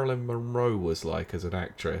what Marilyn Monroe was like as an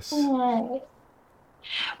actress. Oh.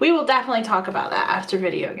 We will definitely talk about that after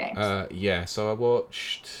video games. Yeah, so I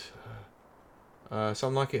watched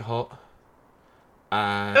Some Like It Hot.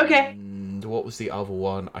 And okay. What was the other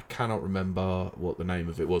one? I cannot remember what the name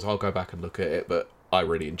of it was. I'll go back and look at it, but I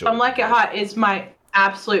really enjoyed it. Some Like It Hot is my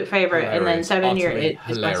absolute favorite, Hilarious. And then 7 Year Itch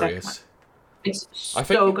is my second one. Hilarious. It's I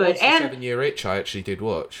think so good. The And 7 Year Itch I actually did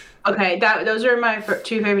watch. okay, those are my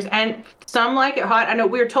two favorites. And Some Like It Hot, I know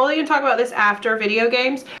we're totally going to talk about this after video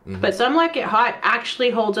games, but Some Like It Hot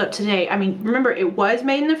actually holds up today. I mean, remember, it was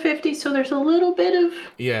made in the 50s, so there's a little bit of...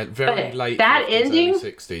 Yeah, very late that 50s, ending, early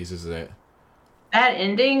 60s, isn't it? That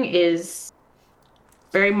ending is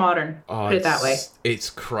very modern, put it that way. It's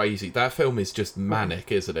crazy. That film is just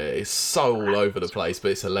manic, isn't it? It's so all over the place,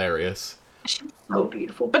 but it's hilarious. She's so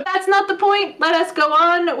beautiful. But that's not the point. Let us go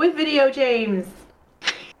on with video games.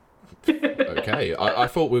 Okay, I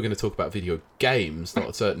thought we were going to talk about video games, not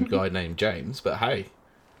a certain guy named James, but hey.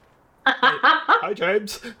 Hi,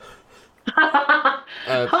 James. Hi,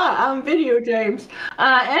 I'm Video James.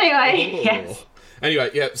 Anyway, Oh. yes.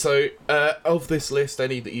 Anyway, yeah, so of this list,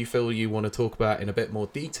 any that you feel you want to talk about in a bit more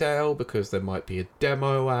detail, because there might be a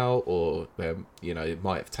demo out, or it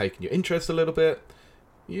might have taken your interest a little bit,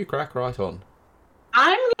 you crack right on.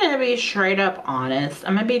 I'm going to be straight up honest.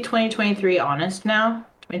 I'm going to be 2023 honest now.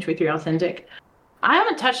 2023 authentic. I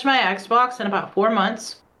haven't touched my Xbox in about 4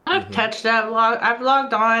 months. I've touched it. I've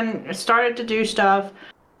logged on, started to do stuff,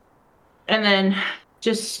 and then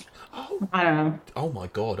just... I don't know. Oh my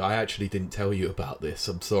god, I actually didn't tell you about this.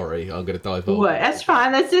 I'm sorry. I'm going to dive on. What? That's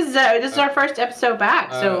fine. This is our first episode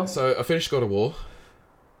back, so... So I finished God of War.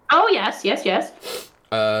 Oh, yes.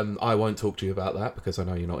 I won't talk to you about that because I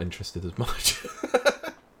know you're not interested as much.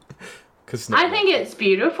 I think it's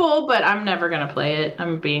beautiful, but I'm never going to play it.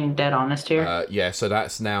 I'm being dead honest here. Yeah, so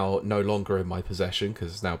that's now no longer in my possession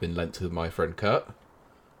because it's now been lent to my friend Kurt.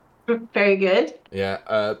 Very good. Yeah,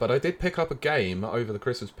 but I did pick up a game over the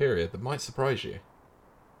Christmas period that might surprise you.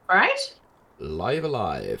 Right? Live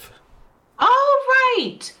Alive. Oh,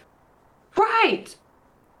 right.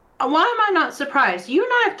 Why am I not surprised? You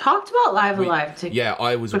and I have talked about Live Alive Yeah,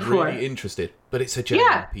 I was before. really interested, but it's a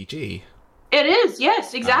JRPG. It is,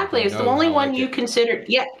 yes, exactly. It's the only one you considered.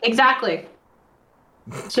 Yeah, exactly.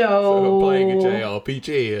 So I'm playing a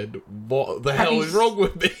JRPG, and what the hell is wrong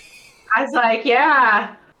with me? I was like,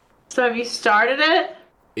 yeah. So have you started it?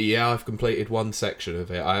 Yeah, I've completed one section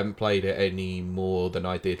of it. I haven't played it any more than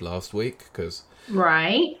I did last week, because...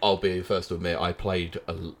 Right. I'll be the first to admit, I played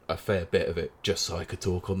a fair bit of it just so I could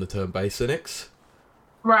talk on the turn-based Cynics.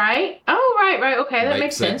 Right. Oh, right. Okay, that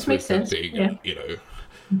makes sense. Makes sense. Being, yeah.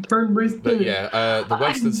 Turn-based. But yeah, the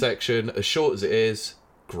Western section, as short as it is,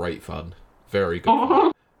 great fun. Very good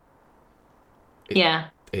fun. Yeah.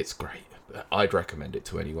 It's great. I'd recommend it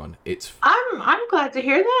to anyone. I'm glad to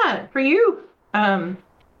hear that for you.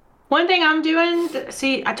 One thing I'm doing,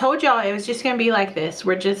 see, I told y'all it was just gonna be like this.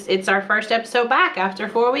 It's our first episode back after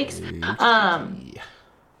 4 weeks.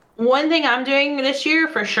 One thing I'm doing this year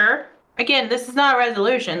for sure. Again, this is not a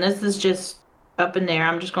resolution. This is just up in there.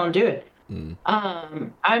 I'm just going to do it.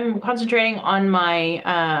 I'm concentrating on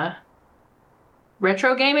my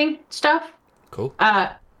retro gaming stuff. Cool.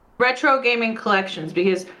 Retro gaming collections,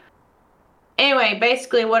 because anyway,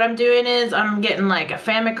 basically what I'm doing is I'm getting like a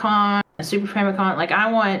Famicom, a Super Famicom. Like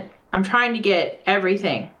I'm trying to get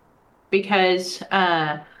everything, because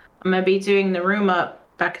I'm gonna be doing the room up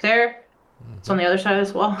back there. It's on the other side of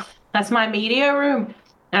this wall. That's my media room,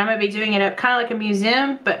 and I'm gonna be doing it up kind of like a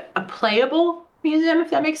museum, but a playable museum,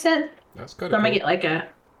 if that makes sense. That's good. So I'm gonna get like a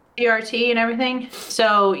CRT and everything.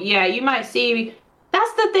 So yeah, you might see.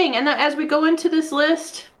 That's the thing, and as we go into this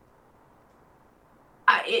list,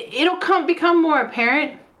 it'll become more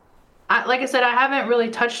apparent. Like I said, I haven't really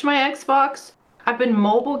touched my Xbox. I've been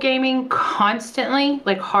mobile gaming constantly,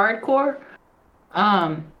 like hardcore.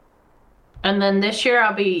 And then this year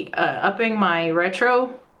I'll be upping my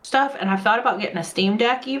retro stuff, and I've thought about getting a Steam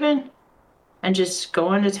Deck even, and just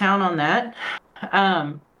going to town on that.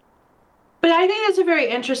 But I think it's a very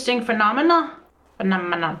interesting phenomenon. Like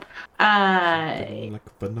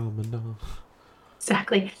phenomenon.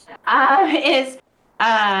 Exactly.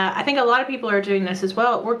 I think a lot of people are doing this as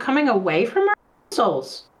well. We're coming away from our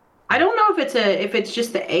consoles. I don't know if it's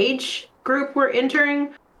just the age group we're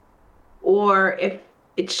entering, or if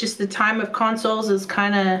it's just the time of consoles is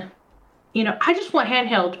kind of, I just want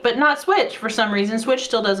handheld, but not Switch for some reason. Switch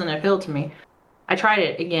still doesn't appeal to me. I tried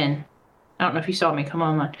it again. I don't know if you saw me come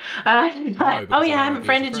online. Oh yeah, I haven't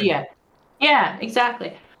friended you yet. Yeah,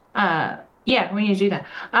 exactly. Yeah, we need to do that.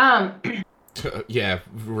 Yeah,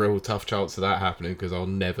 real tough chance of that happening, because I'll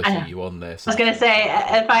never see you on there. I was gonna say,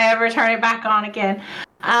 if I ever turn it back on again.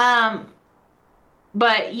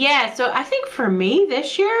 But yeah, so I think for me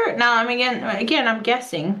this year, now I'm again I'm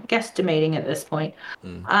guesstimating at this point.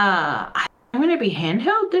 I'm gonna be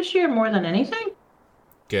handheld this year more than anything.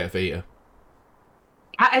 Get a Vita.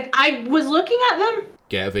 I was looking at them.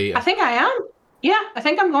 Get a Vita. I think I am. Yeah, I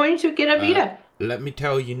think I'm going to get a Vita. Let me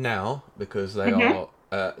tell you now, because they are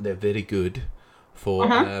they're very good for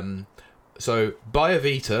so buy a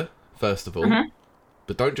Vita first of all,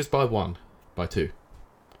 but don't just buy one, buy two.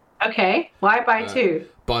 Okay, why buy two?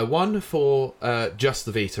 Buy one for just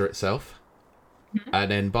the Vita itself,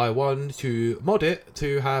 and then buy one to mod it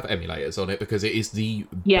to have emulators on it, because it is the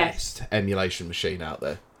best emulation machine out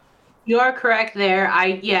there. You are correct there.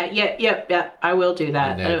 Yeah. I will do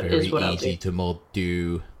that. And they're very easy to mod.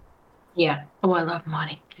 Yeah. Oh, I love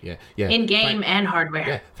modding. Yeah. In game and hardware.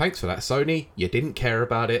 Yeah. Thanks for that, Sony. You didn't care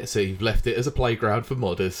about it, so you've left it as a playground for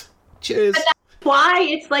modders. Cheers. But that's why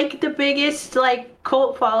it's like the biggest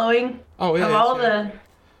cult following of all the.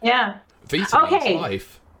 Yeah. Vita means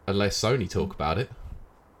life, unless Sony talk about it.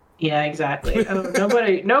 Yeah, exactly.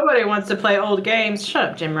 Nobody wants to play old games. Shut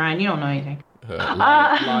up, Jim Ryan. You don't know anything.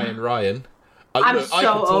 Lion Ryan. I'm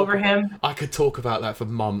so over him. I could talk about that for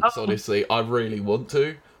months, honestly. I really want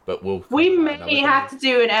to, but we may have to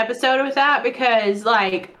do an episode with that, because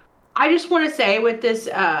I just want to say with this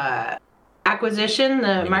acquisition,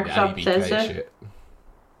 the Microsoft Bethesda,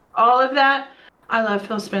 all of that, I love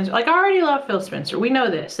Phil Spencer. I already love Phil Spencer. We know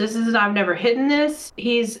this. I've never hidden this.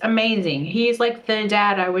 He's amazing. He's like the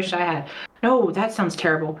dad I wish I had. No, that sounds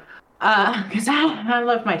terrible. Because I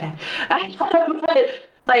love my dad.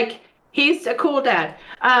 But, he's a cool dad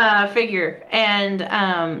figure. And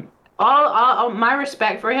all my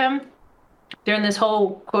respect for him during this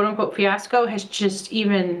whole quote-unquote fiasco has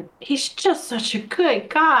he's just such a good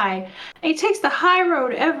guy. And he takes the high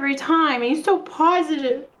road every time. And he's so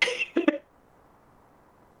positive.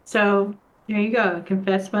 So, there you go. I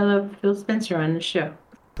confess my love for Phil Spencer on the show.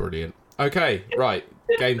 Brilliant. Okay, right.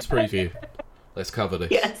 Games preview. Let's cover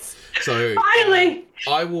this. Yes. So finally,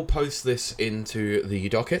 I will post this into the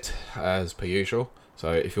docket as per usual.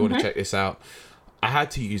 So if you want to check this out, I had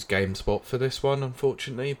to use GameSpot for this one,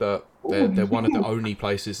 unfortunately, but they're one of the only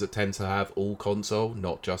places that tend to have all console,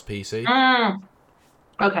 not just PC.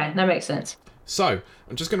 Okay, that makes sense. So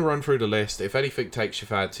I'm just going to run through the list. If anything takes your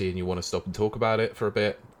fancy and you want to stop and talk about it for a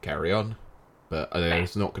bit, carry on. But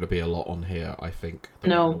there's not going to be a lot on here, I think,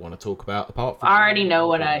 that I want to talk about. Apart from I already know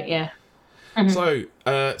what So,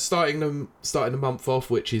 starting the month off,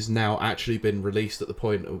 which is now actually been released at the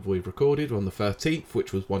point of we've recorded on the 13th,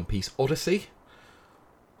 which was One Piece Odyssey.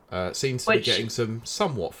 Seems to be getting some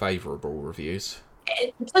somewhat favourable reviews.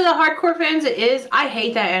 To the hardcore fans, it is. I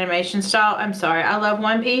hate that animation style. I'm sorry. I love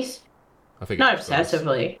One Piece. I think not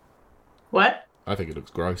obsessively. Gross. What? I think it looks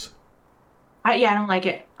gross. I don't like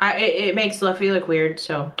it. It makes Luffy look weird,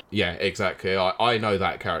 so... Yeah, exactly. I know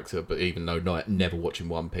that character, but even though never watching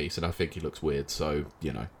One Piece, and I think he looks weird, so,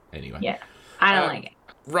 anyway. Yeah, I don't like it.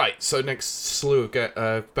 Right, so next slew of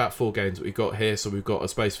about 4 games that we've got here. So we've got A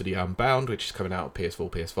Space for the Unbound, which is coming out on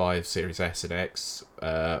PS4, PS5, Series S and X,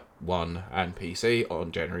 One and PC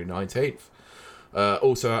on January 19th.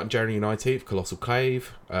 Also out on January 19th, Colossal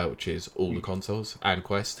Cave, which is all the consoles, and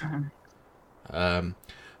Quest.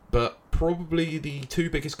 But probably the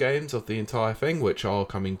 2 biggest games of the entire thing, which are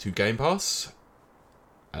coming to Game Pass,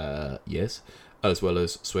 yes, as well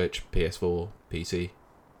as Switch, PS4, PC,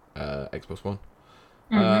 Xbox One.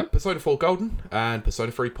 Persona 4 Golden and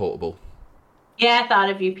Persona 3 Portable. Yeah, I thought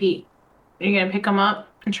of you, Pete. Are you going to pick them up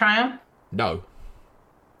and try them? No.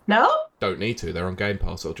 No? Don't need to. They're on Game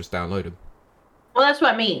Pass. I'll just download them. Well, that's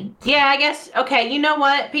what I mean. Yeah, I guess. Okay, you know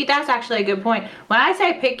what, Pete? That's actually a good point. When I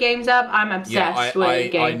say pick games up, I'm obsessed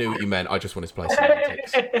with games. I knew what you meant. I just wanted to play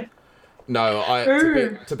semantics. No,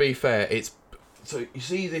 to be fair, it's... So, you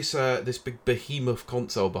see this this big behemoth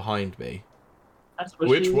console behind me? That's what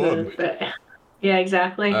Which one? Yeah,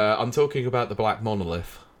 exactly. I'm talking about the Black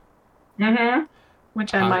Monolith.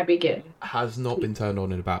 Which I might be getting. Has not been turned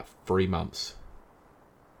on in about 3 months.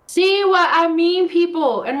 See what I mean,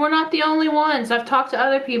 people? And we're not the only ones. I've talked to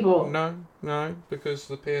other people. No, because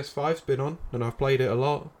the PS5's been on, and I've played it a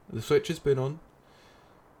lot. The Switch has been on.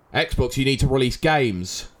 Xbox, you need to release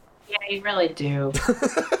games. Yeah, you really do.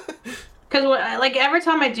 Because like every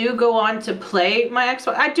time I do go on to play my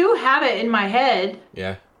Xbox, I do have it in my head.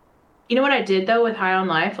 Yeah. You know what I did though with High on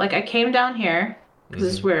Life? Like I came down here because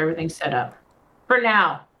this is where everything's set up for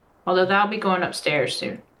now. Although that'll be going upstairs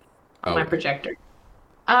soon on my projector.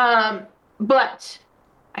 But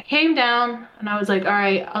I came down and I was like, all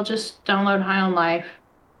right, I'll just download High on Life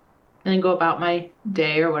and then go about my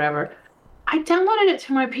day or whatever. I downloaded it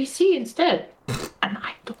to my PC instead, and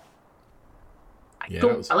I don't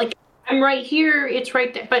like. I'm right here. It's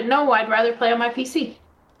right there. But no, I'd rather play on my PC.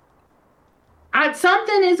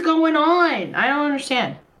 Something is going on. I don't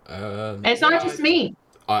understand. It's not just me.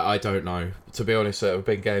 I don't know. To be honest, there have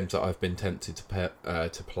been games that I've been tempted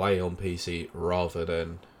to play on PC rather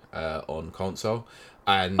than on console.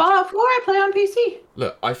 And Fallout 4, I play on PC.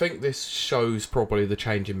 Look, I think this shows probably the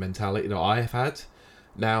change in mentality that I have had.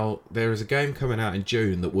 Now, there is a game coming out in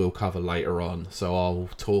June that we'll cover later on, so I'll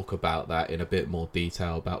talk about that in a bit more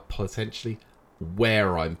detail about potentially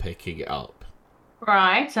where I'm picking it up.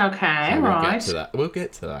 Right, okay, so right. We'll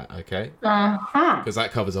get to that, okay? Because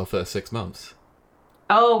that covers our first 6 months.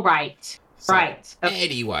 Oh, right. So, right. Okay.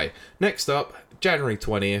 Anyway, next up, January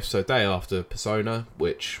 20th, so day after Persona,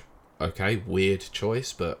 which, okay, weird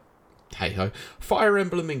choice, but hey-ho. Fire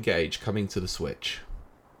Emblem Engage coming to the Switch.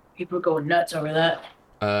 People are going nuts over that.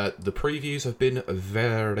 The previews have been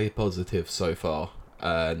very positive so far.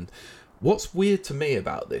 And what's weird to me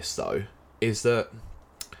about this, though, is that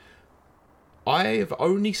I've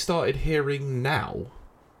only started hearing now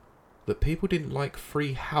that people didn't like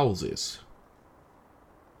Free Houses.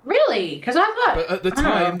 Really? Because I thought... But at the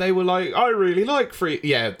time, they were like, I really like Free...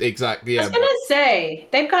 Yeah, exactly. Yeah, I was going to say,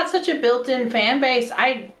 they've got such a built-in fan base.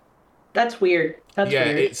 That's weird. That's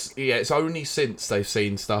weird. It's only since they've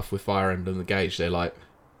seen stuff with Fire Emblem Engage, they're like,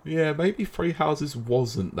 yeah, maybe Free Houses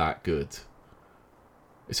wasn't that good.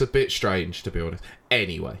 It's a bit strange, to be honest.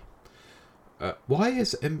 Anyway. Why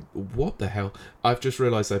is... what the hell? I've just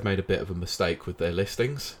realised they've made a bit of a mistake with their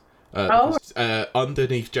listings. Because,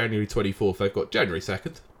 underneath January 24th, they've got January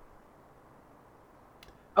 2nd.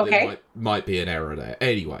 Okay. There might be an error there.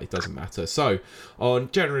 Anyway, it doesn't matter. So, on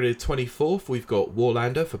January 24th, we've got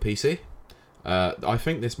Warlander for PC. I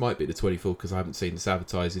think this might be the 24th because I haven't seen this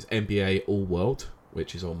advertised. It's NBA All World,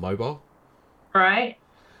 which is on mobile. Right.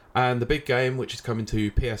 And the big game, which is coming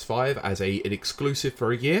to PS5 as an exclusive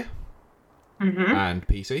for a year. And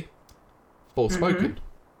PC. Forspoken,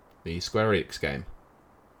 the Square Enix game.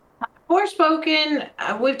 Forspoken,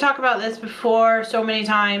 we've talked about this before so many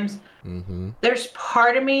times. There's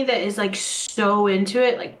part of me that is like so into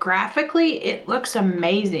it. Like graphically, it looks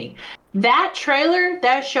amazing. That trailer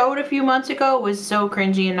that showed a few months ago was so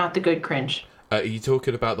cringy and not the good cringe. Are you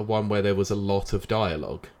talking about the one where there was a lot of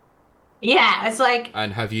dialogue? Yeah, it's like...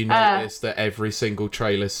 And have you noticed that every single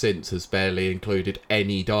trailer since has barely included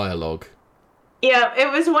any dialogue? Yeah,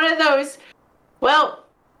 it was one of those, well,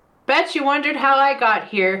 bet you wondered how I got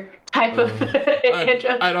here type of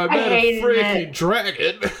intro. And I met a freaking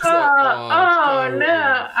dragon. No.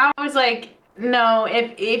 I was like, no,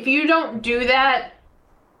 if you don't do that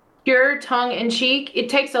pure tongue in cheek, it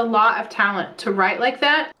takes a lot of talent to write like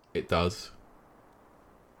that. It does.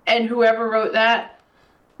 And whoever wrote that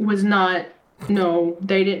was not,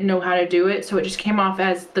 they didn't know how to do it. So it just came off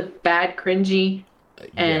as the bad, cringy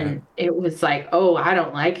And it was like, oh, I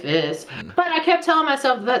don't like this. But I kept telling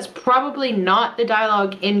myself that's probably not the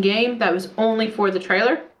dialogue in game. That was only for the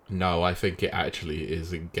trailer. No, I think it actually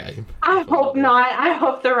is in game. I hope not. I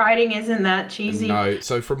hope the writing isn't that cheesy. No,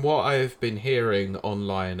 so from what I've been hearing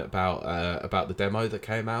online about the demo that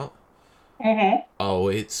came out, oh,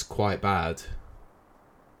 it's quite bad.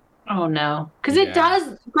 Oh no, because it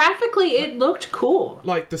does graphically. It looked cool.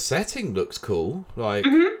 Like the setting looks cool, like,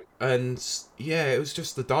 and yeah, it was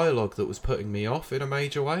just the dialogue that was putting me off in a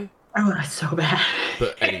major way. Oh, that's so bad.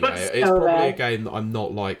 But anyway, it's probably a game that I'm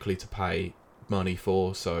not likely to pay money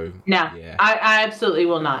for, so no, yeah. I absolutely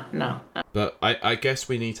will not. No. But I guess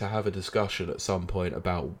we need to have a discussion at some point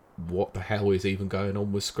about what the hell is even going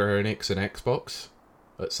on with Square Enix and Xbox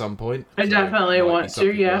at some point. I definitely want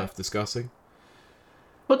to, yeah. Worth discussing.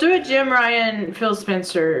 We'll do a Jim Ryan, Phil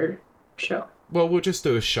Spencer show. Well, we'll just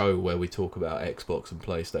do a show where we talk about Xbox and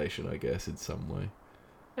PlayStation, I guess, in some way.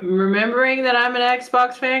 Remembering that I'm an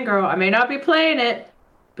Xbox fangirl, I may not be playing it,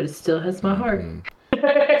 but it still has my heart. So,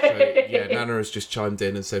 yeah, Nana has just chimed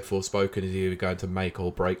in and said Forspoken is either going to make or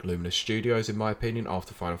break Luminous Studios, in my opinion,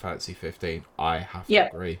 after Final Fantasy 15. I have to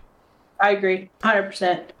agree. I agree,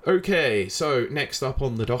 100%. Okay, so next up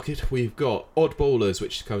on the docket, we've got Oddballers,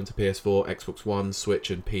 which is coming to PS4, Xbox One,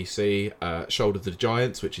 Switch, and PC. Shoulder of the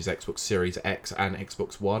Giants, which is Xbox Series X and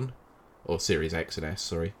Xbox One. Or Series X and S,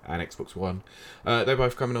 sorry, and Xbox One. They're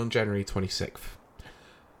both coming on January 26th.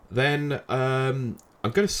 Then, I'm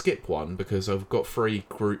going to skip one because I've got 3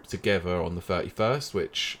 grouped together on the 31st,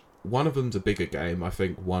 which one of them's a bigger game. I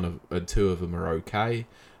think and 2 of them are okay.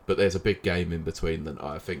 But there's a big game in between that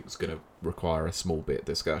I think is going to require a small bit of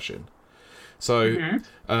discussion. So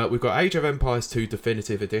we've got Age of Empires 2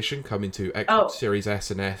 Definitive Edition coming to Xbox Series S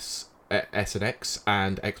and X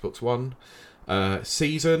and Xbox One.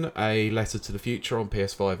 Season, A Letter to the Future on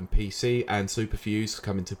PS5 and PC, and Superfuse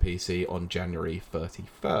coming to PC on January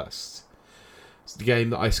 31st. So the game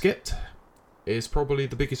that I skipped is probably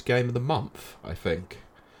the biggest game of the month, I think.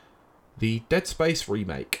 The Dead Space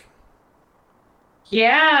remake.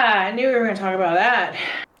 Yeah, I knew we were going to talk about that.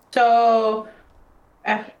 So,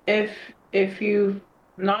 if you've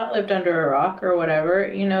not lived under a rock or whatever,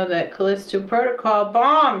 you know that Callisto Protocol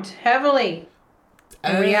bombed heavily.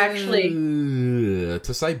 And we actually...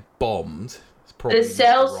 To say bombed is probably not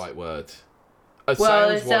the right word.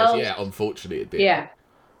 Sales-wise, yeah, unfortunately it did. Yeah.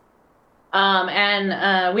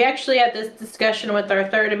 And we actually had this discussion with our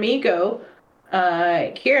third amigo,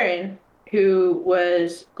 Kieran, who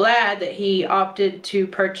was glad that he opted to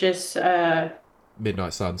purchase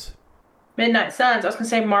Midnight Suns. Midnight Suns. I was going to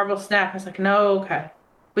say Marvel Snap. I was like, no, okay.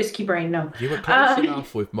 Whiskey brain, no. You were close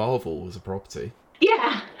enough with Marvel as a property.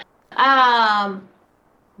 Yeah.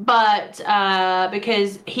 But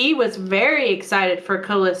because he was very excited for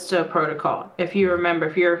Callisto Protocol, if you remember,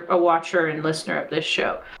 if you're a watcher and listener of this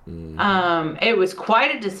show. It was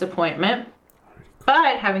quite a disappointment.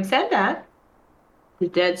 But having said that, the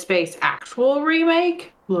Dead Space actual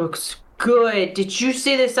remake looks good. Did you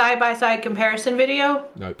see the side-by-side comparison video?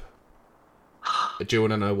 Nope. Do you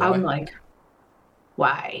want to know why? I'm like,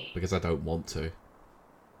 why? Because I don't want to.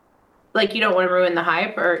 Like, you don't want to ruin the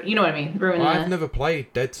hype, or you know what I mean? I've never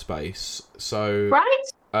played Dead Space, so... Right?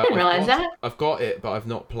 I didn't realize that. I've got it, but I've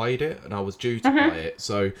not played it, and I was due to play it,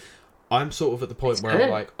 so I'm sort of at the point where I'm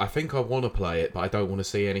like, I think I want to play it, but I don't want to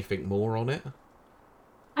see anything more on it.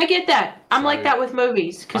 I get that. I'm like that with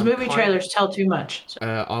movies, because movie trailers tell too much. So.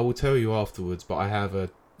 I will tell you afterwards, but I have a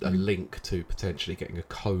link to potentially getting a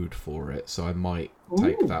code for it, so I might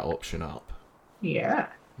take that option up. Yeah.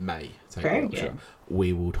 May take that option.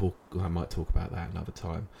 We will talk. I might talk about that another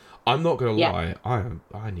time. I'm not gonna lie.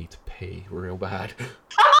 I need to pee real bad.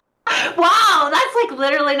 Wow, that's like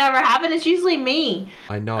literally never happened. It's usually me.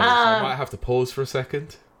 I know. So I might have to pause for a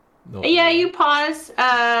second. You pause,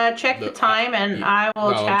 check the time, and I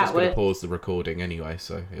will chat with... I'm just going to pause the recording anyway,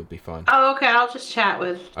 so it'll be fine. Oh, okay, I'll just chat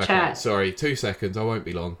with chat. Sorry, 2 seconds, I won't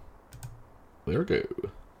be long. There we go.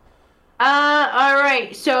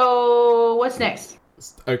 Alright, so what's next?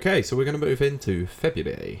 Okay, so we're going to move into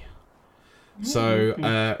February. So,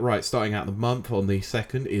 right, starting out the month on the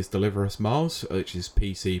 2nd is Deliver Us Mars, which is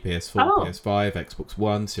PC, PS4, PS5, Xbox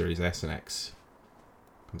One, Series S and X.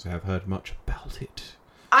 Because I have heard much about it.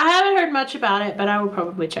 I haven't heard much about it, but I will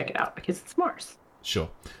probably check it out because it's Mars. Sure.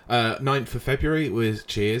 9th of February was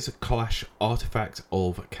Clash Artifact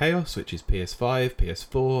of Chaos, which is PS5,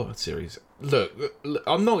 PS4, Series... Look,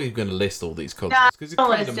 I'm not even going to list all these consoles because it's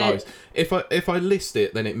kind of most. If I list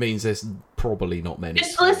it, then it means there's probably not many.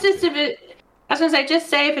 Just list it if it... I was going to say, just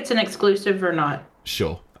say if it's an exclusive or not.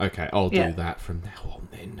 Sure. Okay, I'll do that from now on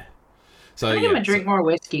then. So I think I'm gonna drink more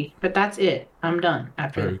whiskey, but that's it. I'm done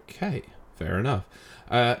after. Okay, fair enough.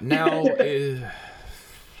 Now,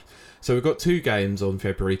 so we've got 2 games on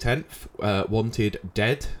February 10th. Wanted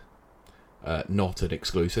Dead, not an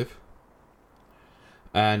exclusive.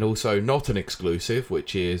 And also not an exclusive,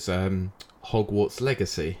 which is Hogwarts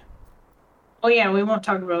Legacy. Oh yeah, we won't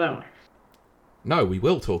talk about that one. No, we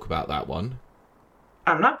will talk about that one.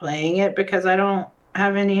 I'm not playing it because I don't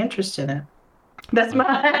have any interest in it. That's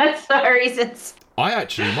my reasons. I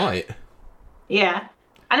actually might. Yeah,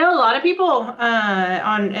 I know a lot of people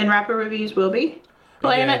in Rapid Reviews will be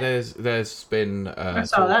playing it. There's been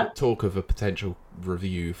talk of a potential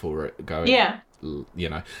review for it going. Yeah. You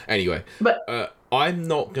know. Anyway, but I'm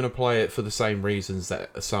not gonna play it for the same reasons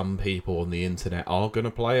that some people on the internet are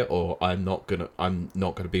gonna play it, or I'm not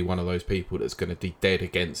gonna be one of those people that's gonna be dead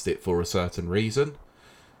against it for a certain reason.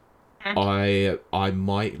 I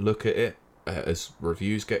might look at it as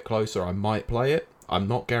reviews get closer. I might play it. I'm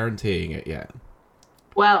not guaranteeing it yet.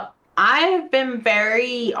 Well, I have been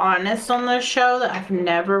very honest on this show that I've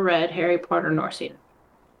never read Harry Potter nor seen it.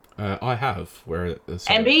 I have.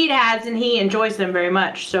 And Pete has, and he enjoys them very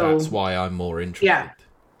much. So that's why I'm more interested. Yeah,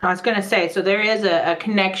 I was gonna say. So there is a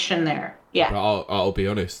connection there. Yeah. But I'll be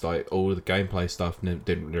honest. Like all the gameplay stuff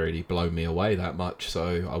didn't really blow me away that much,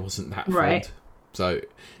 so I wasn't that thrilled. So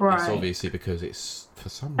it's obviously because it's for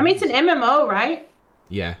some. I mean, it's an MMO, right?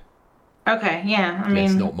 Yeah. Okay. Yeah. I mean,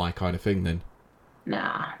 it's not my kind of thing then.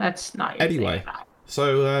 Nah, that's not your anyway. thing.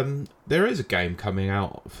 So there is a game coming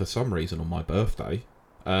out for some reason on my birthday.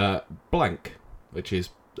 Blank, which is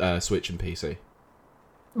Switch and PC.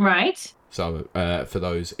 Right. So for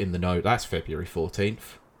those in the know, that's February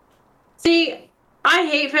 14th. See, I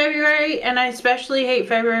hate February, and I especially hate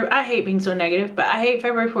February. I hate being so negative, but I hate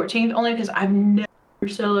February 14th only because I've never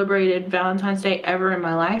celebrated Valentine's Day ever in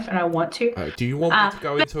my life, and I want to. Do you want me to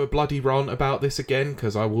go into a bloody rant about this again?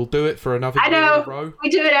 Because I will do it for another year in a row. We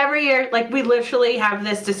do it every year. Like, we literally have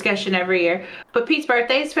this discussion every year. But Pete's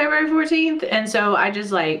birthday is February 14th, and so I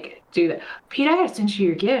just, do that. Pete, I gotta send you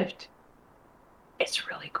your gift. It's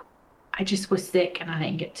really cool. I just was sick, and I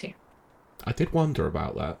didn't get to. I did wonder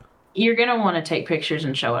about that. You're gonna want to take pictures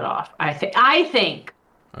and show it off. I think.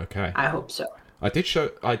 Okay. I hope so. I did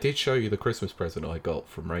show you the Christmas present I got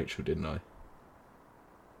from Rachel, didn't I?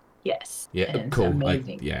 Yes. Yeah, cool.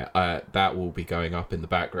 Amazing. That will be going up in the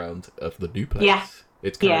background of the new place. Yeah.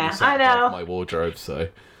 It's currently set above my wardrobe, so.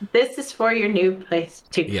 This is for your new place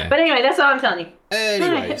too. Yeah. But anyway, that's all I'm telling you.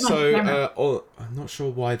 Anyway, so I'm not sure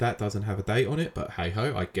why that doesn't have a date on it, but hey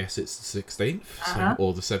ho, I guess it's the 16th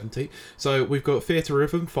or the 17th. So we've got Theatre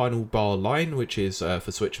Rhythm Final Bar Line, which is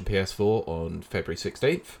for Switch and PS4 on February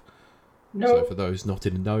 16th. No. So for those not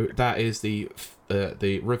in the know, that is the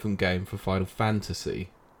rhythm game for Final Fantasy.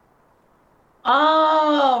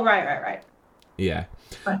 Oh, right. Yeah.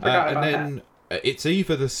 I forgot about then it's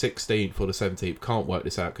either the 16th or the 17th. Can't work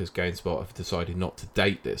this out because GameSpot have decided not to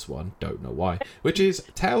date this one. Don't know why. Which is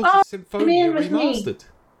Tales of Symphonia Remastered.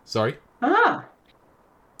 Sorry?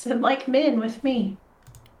 It's like men with me.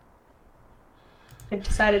 They've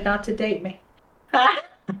decided not to date me.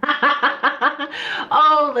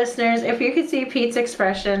 Oh, listeners, if you could see Pete's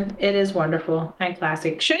expression, it is wonderful and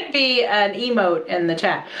classic. Should be an emote in the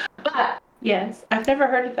chat. But, yes, I've never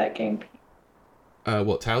heard of that game, Pete.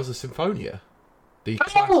 What, Tales of Symphonia?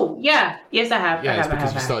 Yeah. Yes, I have. Yeah, it's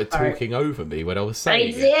because you started talking over me when I was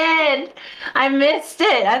saying it. I did. I missed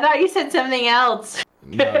it. I thought you said something else.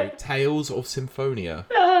 No, Tales of Symphonia.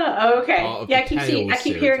 Okay. Yeah, I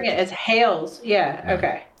keep hearing it as Hales. Yeah,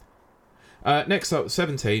 okay. Next up,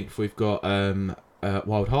 17th, we've got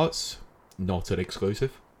Wild Hearts. Not an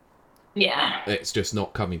exclusive. Yeah. It's just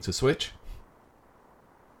not coming to Switch.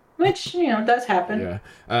 Which, does happen.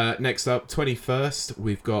 Yeah. Next up, 21st,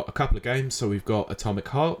 we've got a couple of games. So we've got Atomic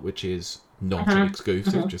Heart, which is not an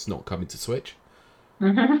exclusive, just not coming to Switch.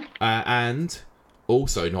 And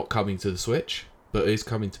also not coming to the Switch, but is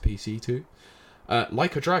coming to PC too.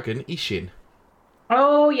 Like a Dragon, Ishin.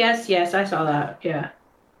 Oh, yes, I saw that, yeah.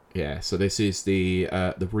 Yeah, so this is the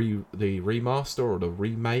remaster or the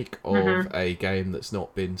remake of a game that's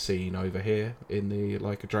not been seen over here in the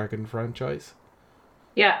Like a Dragon franchise.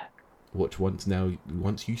 Yeah. Which once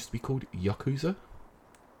used to be called Yakuza.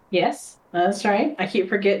 Yes, that's right. I keep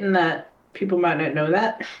forgetting that people might not know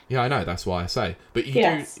that. Yeah, I know. That's why I say. But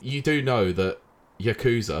you do know that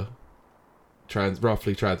Yakuza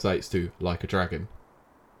roughly translates to Like a Dragon.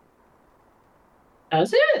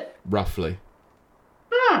 Does it? Roughly.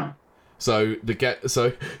 Huh. So the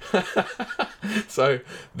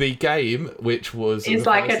game, which was is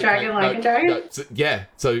Like a Dragon, Like a Dragon.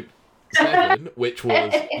 So 7, which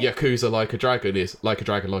was Yakuza Like a Dragon, is Like a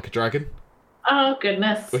Dragon, Like a Dragon. Oh,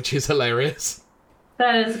 goodness. which is hilarious.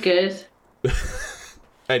 That is good.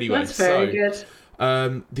 Anyway, That's very good.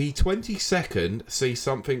 the 22nd sees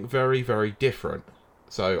something very, very different.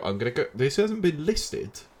 So I'm going to go... This hasn't been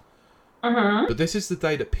listed, but this is the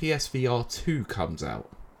day that PSVR 2 comes out.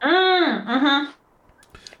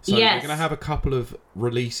 So Yes. we're going to have a couple of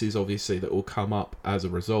releases, obviously, that will come up as a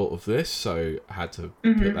result of this. So I had to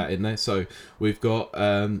put that in there. So we've got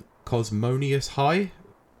Cosmonius High.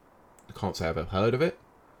 I can't say I've ever heard of it.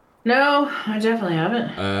 No, I definitely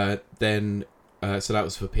haven't. Then, so that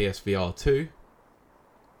was for PSVR 2.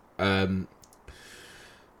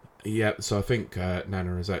 Yeah, so I think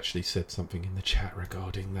Nana has actually said something in the chat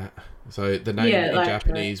regarding that. So the name in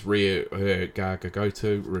Japanese, Ryu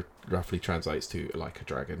Gagagoto, roughly translates to like a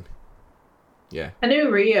dragon. Yeah. I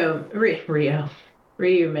knew Ryu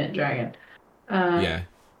meant dragon. Yeah.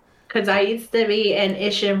 Because I used to be in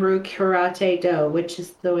Ishinru Karate Do, which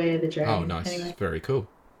is the way of the dragon. Oh, nice. Anyway. Very cool.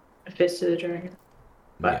 A fist of the dragon.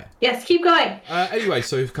 But, yeah. Yes, keep going. Anyway,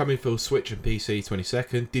 so coming for Switch and PC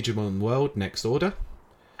 22nd, Digimon World, Next Order.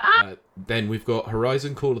 Then we've got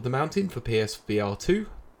Horizon Call of the Mountain for PSVR 2.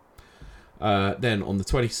 Then on the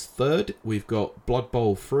 23rd, we've got Blood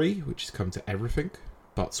Bowl 3, which is coming to everything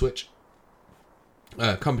but Switch.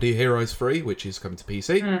 Company Heroes 3, which is coming to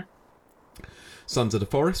PC. Sons of the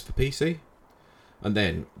Forest for PC. And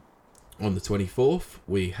then on the 24th,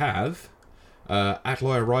 we have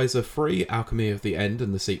Atelier Ryza 3, Alchemy of the End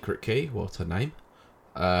and the Secret Key. What a name.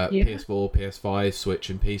 PS4, PS5, Switch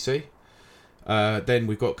and PC. Then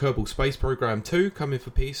we've got Kerbal Space Program 2 coming for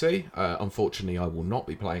PC. Unfortunately, I will not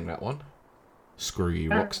be playing that one. Screw you,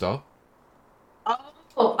 Rockstar.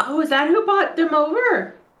 Oh, is that who bought them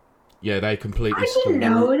over? Yeah, they completely I didn't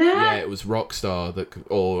know that. Yeah, it was Rockstar that...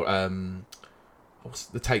 Or, what's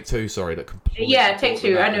the Take-Two, sorry, that completely... Yeah,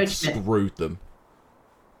 Take-Two, I know what you meant. Screwed them.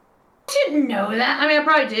 I didn't know that. I mean, I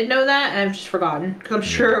probably did know that, and I've just forgotten. Because I'm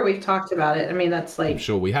sure we've talked about it. I mean, that's like... I'm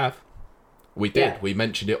sure we have. We did. Yeah. We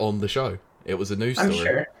mentioned it on the show. It was a news story. I'm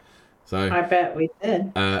sure. So I bet we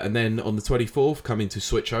did. And then on the 24th, coming to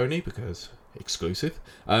Switch only, because exclusive,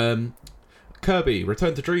 Kirby,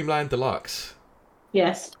 Return to Dreamland Deluxe.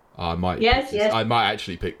 Yes. I might. Yes. I might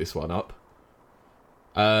actually pick this one up.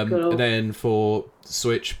 And then for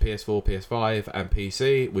Switch, PS4, PS5, and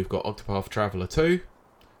PC, we've got Octopath Traveler 2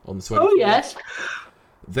 on the 24th. Oh, yes.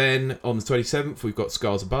 Then on the 27th, we've got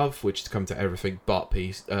Scars Above, which is come to everything but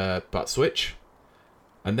Switch.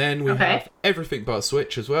 And then we have everything but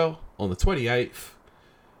Switch as well on the 28th.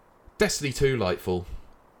 Destiny 2 Lightfall.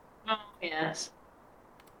 Oh, yes.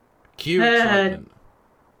 Cue excitement.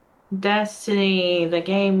 Destiny, the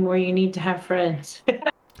game where you need to have friends.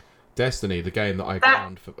 Destiny, the game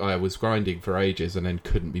that I was grinding for ages and then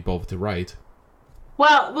couldn't be bothered to raid.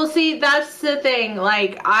 Well, see, that's the thing.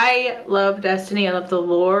 Like, I love Destiny. I love the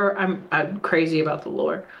lore. I'm crazy about the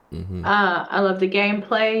lore. Mm-hmm. I love the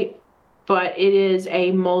gameplay. But it is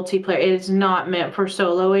a multiplayer. It is not meant for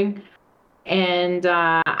soloing. And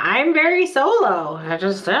I'm very solo. I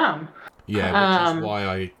just am. Yeah, which is why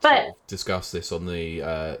I sort of discussed this on the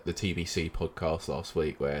TBC podcast last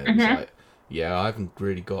week, where it was like, yeah, I haven't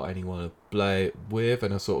really got anyone to play with,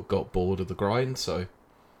 and I sort of got bored of the grind, so...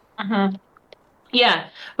 Yeah,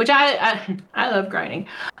 which I love grinding.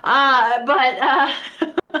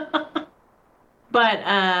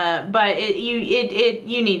 But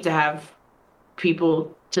you need to have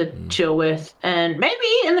people to chill with, and maybe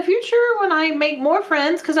in the future when I make more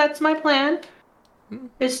friends, because that's my plan,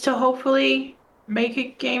 is to hopefully make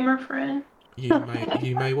a gamer friend.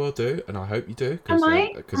 You may well do, and I hope you do, because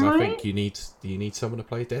I think you need someone to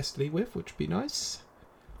play Destiny with, which would be nice.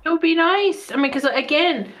 It would be nice. I mean, because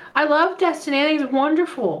again, I love Destiny. I think it's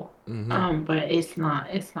wonderful. But it's not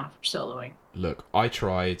for soloing. Look, I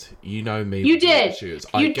tried. You know me. You did.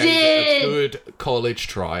 I gave it a good college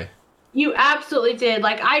try. You absolutely did.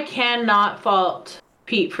 Like, I cannot fault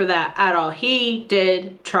Pete for that at all. He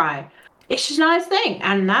did try. It's just not his thing,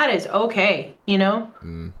 and that is okay, you know?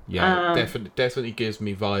 Yeah, definitely gives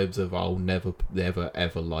me vibes of I'll never,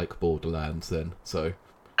 ever like Borderlands then, so...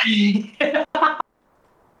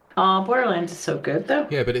 Borderlands is so good, though.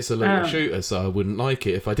 Yeah, but it's a little shooter, so I wouldn't like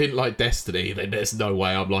it. If I didn't like Destiny, then there's no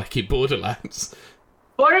way I'm liking Borderlands.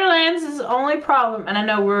 Borderlands is the only problem, and I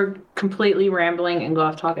know we're completely rambling and go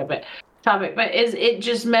off topic, but is it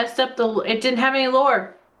just messed up it didn't have any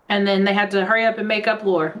lore, and then they had to hurry up and make up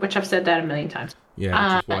lore, which I've said that a million times.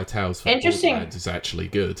 Yeah, which is why Tales from Borderlands is actually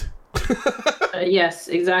good. Yes,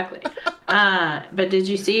 exactly. But did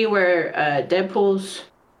you see where Deadpool's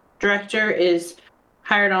director is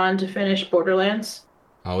hired on to finish Borderlands?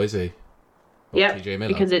 Oh, is he? Yep,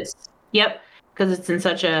 because it's in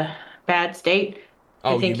such a bad state.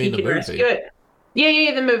 Oh, I think you mean the rescue movie? it.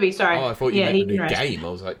 Yeah, the movie. Sorry. Oh, I thought you yeah, meant he the can new rescue. game. I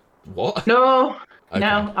was like, what? No, Okay.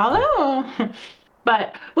 no. Although,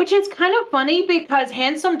 but which is kind of funny because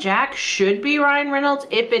Handsome Jack should be Ryan Reynolds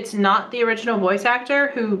if it's not the original voice actor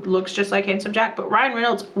who looks just like Handsome Jack. But Ryan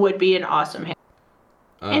Reynolds would be an awesome.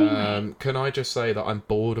 Anyway. Can I just say that I'm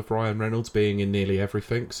bored of Ryan Reynolds being in nearly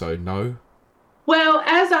everything? So no. Well,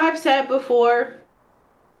 as I've said before,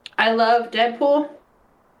 I love Deadpool,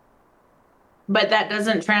 but that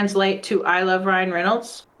doesn't translate to I love Ryan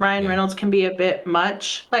Reynolds. Ryan Reynolds can be a bit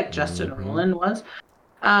much, like Justin Roiland was.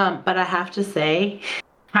 But I have to say,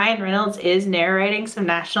 Ryan Reynolds is narrating some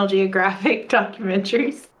National Geographic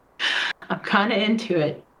documentaries. I'm kind of into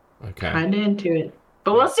it. Okay. Kind of into it.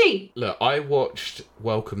 But we'll see. Look, I watched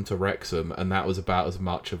Welcome to Wrexham, and that was about as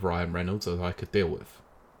much of Ryan Reynolds as I could deal with.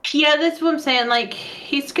 Yeah, that's what I'm saying. Like,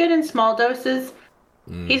 he's good in small doses.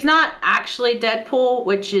 He's not actually Deadpool,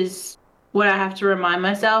 which is what I have to remind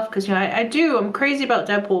myself. Because, I'm crazy about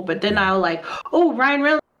Deadpool, but then I'll like, oh, Ryan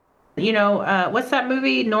Reynolds. What's that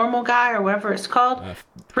movie? Normal Guy or whatever it's called?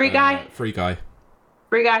 Free Guy? Free Guy.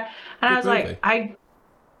 Free Guy. And Good I was movie. like,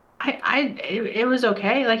 it was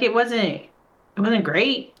okay. Like, it wasn't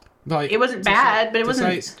great. Like, it wasn't bad, but it wasn't.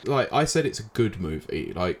 Say it's, like, I said it's a good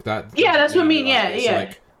movie. Like, that. Yeah, that's what I mean. Like, Yeah.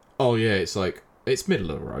 Like, oh, yeah, it's like, it's middle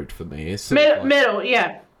of the road for me. It's middle,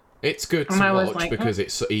 yeah. It's good to watch because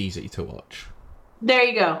it's easy to watch. There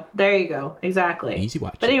you go. Exactly. Easy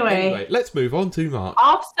watch. But anyway, let's move on to March.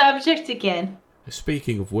 Off subject again.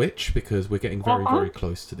 Speaking of which, because we're getting very, very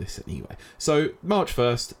close to this anyway. So, March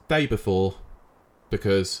 1st, day before,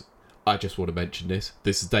 because I just want to mention this.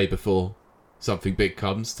 This is day before something big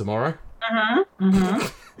comes tomorrow.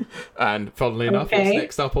 And funnily enough, what's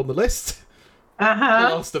next up on the list? The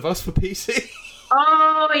Last of Us for PC.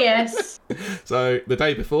 Oh, yes. So, the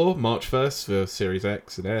day before, March 1st, for Series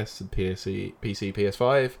X and S and PC,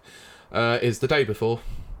 PS5, is the day before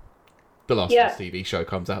The Last of Us TV show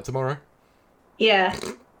comes out tomorrow. Yeah.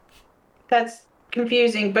 That's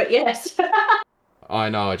confusing, but yes. I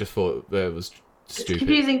know, I just thought that was stupid. It's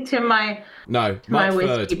confusing to my... No, March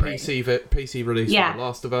 3rd, PC release of The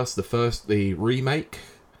Last of Us, the remake,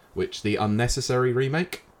 the unnecessary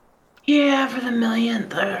remake. Yeah, for the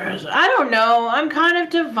millionth. I don't know. I'm kind of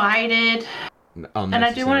divided.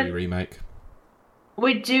 Unnecessary remake.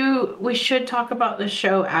 We should talk about the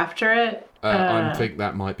show after it. I think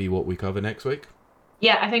that might be what we cover next week.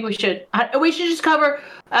 Yeah, I think we should. We should just cover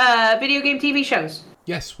video game TV shows.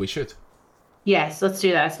 Yes, we should. Yes, let's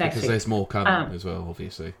do that next week. Because there's more coming as well,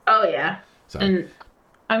 obviously. Oh, yeah. So. And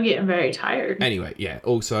I'm getting very tired. Anyway, yeah.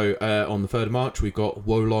 Also, on the 3rd of March, we've got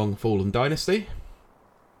Wolong Fallen Dynasty.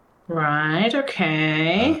 Right,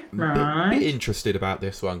 okay. Bit interested about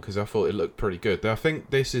this one because I thought it looked pretty good. I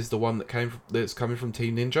think this is the one that's coming from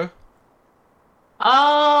Team Ninja.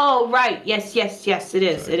 Oh, right. Yes, it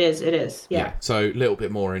is. So, it is. Yeah. So a little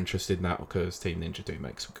bit more interested in that because Team Ninja do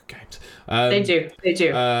make some good games. They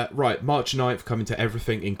do. Right, March 9th, coming to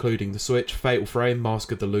everything, including the Switch, Fatal Frame,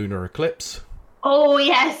 Mask of the Lunar Eclipse. Oh,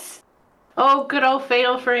 yes. Oh, good old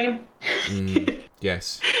Fatal Frame.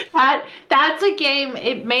 Yes. That's a game.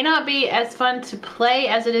 It may not be as fun to play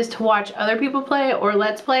as it is to watch other people play or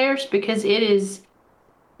Let's Players because it is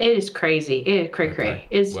crazy. It is cray cray.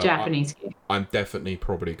 It's Japanese game. I'm definitely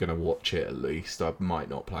probably going to watch it at least. I might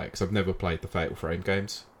not play it because I've never played the Fatal Frame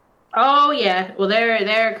games. Oh, yeah. Well,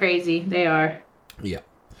 they're crazy. They are. Yeah.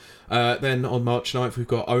 Then on March 9th, we've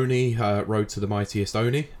got Oni, Road to the Mightiest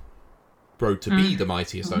Oni. Road to be the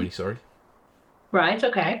Mightiest Oni, sorry. Right,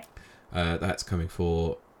 okay. That's coming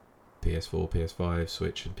for PS4, PS5,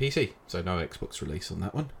 Switch, and PC. So no Xbox release on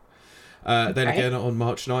that one. Then again, on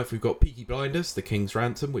March 9th, we've got Peaky Blinders, The King's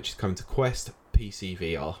Ransom, which is coming to Quest, PC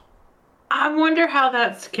VR. I wonder how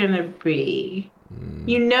that's going to be.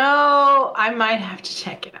 I might have to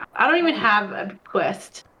check it out. I don't even have a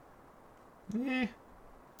Quest. Yeah.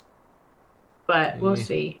 But we'll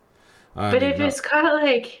see. But if it's got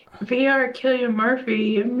like VR Cillian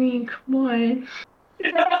Murphy, I mean, come on.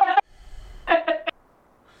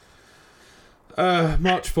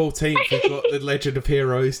 March 14th, we've got The Legend of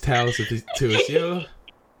Heroes, Tales of to Azure.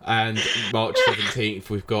 And March 17th,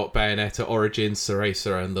 we've got Bayonetta Origins,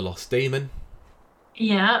 Cereza and the Lost Demon.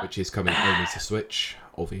 Yeah. Which is coming only to Switch,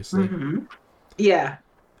 obviously. Yeah.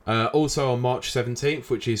 Also on March 17th,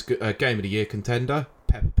 which is a Game of the Year contender,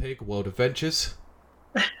 Peppa Pig World Adventures.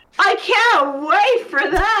 I can't wait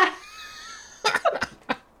for that!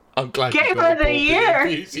 I'm glad Game of the Year!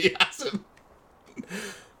 Enthusiasm.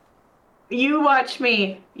 You watch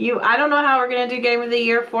me. I don't know how we're going to do Game of the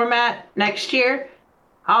Year format next year,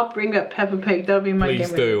 I'll bring up Peppa Pig. That'll be my Please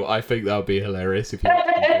game. do. I think that would be hilarious if you.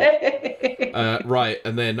 Right,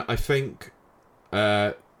 and then I think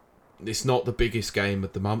it's not the biggest game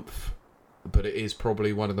of the month, but it is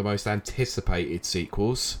probably one of the most anticipated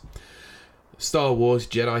sequels. Star Wars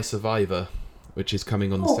Jedi Survivor, which is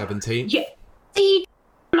coming on the 17th. Yeah. See,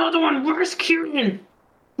 another one. Where's Kieran?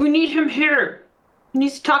 We need him here. He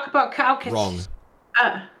needs to talk about Calcus. Wrong.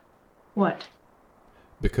 What?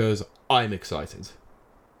 Because I'm excited.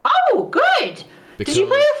 Oh, good. Because Did you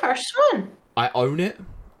play the first one? I own it,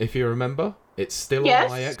 if you remember. It's still Yes. on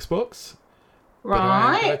my Xbox. But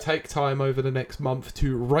I'm going Right. to take time over the next month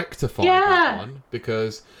to rectify Yeah. that one,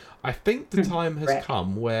 because I think the time has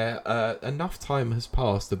come where enough time has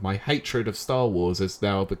passed and my hatred of Star Wars has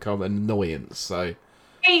now become an annoyance. So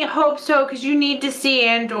I hope so, because you need to see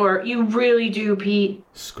Andor. You really do, Pete.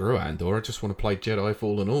 screw Andor, I just want to play Jedi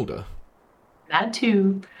Fallen Order. That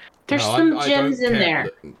too. There's No, some I gems don't in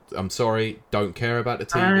care. there. I'm sorry, don't care about the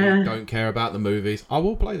TV, don't care about the movies. I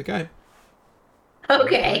will play the game. Play the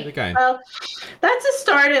Okay. game. Well, that's a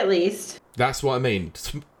start at least. That's what I mean.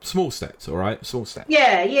 Small steps, all right? Small steps.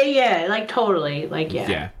 Yeah. Like, totally. Like, yeah.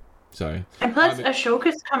 Yeah. So, And plus, I'm-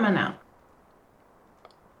 Ashoka's coming out.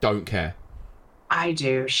 don't care. I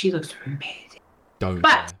do. She looks amazing. Don't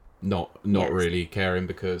But- care. Not Yes. really caring,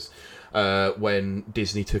 because when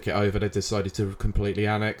Disney took it over, they decided to completely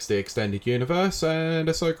annex the extended universe, and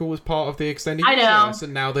Ahsoka was part of the extended I know. universe,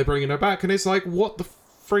 and now they're bringing her back, and it's like, what the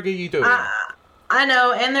frig are you doing? I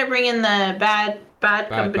know, and they're bringing the bad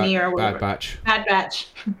company or whatever. Bad Batch. Bad Batch.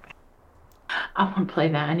 I want to play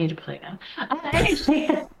that. I need to play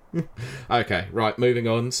that. Okay, right, moving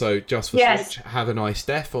on. So, Just for Yes. Switch, Have a Nice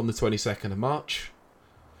Death on the 22nd of March.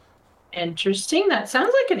 Interesting. That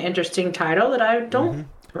sounds like an interesting title that I don't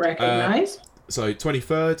recognize. So,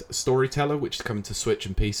 23rd, Storyteller, which is coming to Switch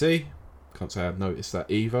and PC. Can't say I've noticed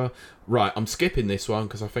that either. Right, I'm skipping this one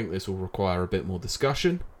because I think this will require a bit more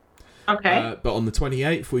discussion. Okay. But on the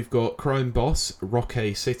 28th, we've got Crime Boss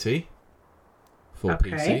Rocky City for Okay.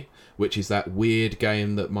 PC, which is that weird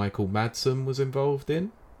game that Michael Madsen was involved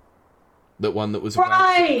in. That one that was announced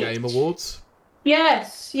at the Right. Game Awards.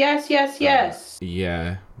 Yes. Yeah,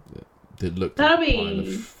 it looked That'll like a pile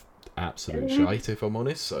be- of absolute shite, if I'm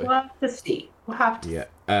honest. So We'll have to see. We'll have to yeah,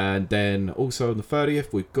 and then also on the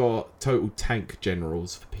 30th, we've got Total Tank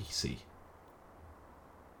Generals for PC. see.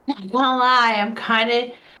 Not gonna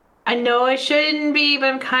lie, I know I shouldn't be,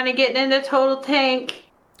 but I'm kind of getting into Total Tank.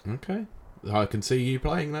 Okay, I can see you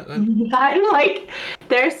playing that then. I'm like,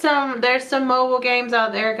 there's some mobile games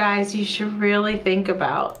out there, guys. You should really think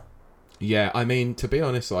about. Yeah, I mean, to be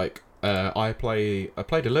honest, like, I played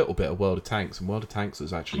a little bit of World of Tanks, and World of Tanks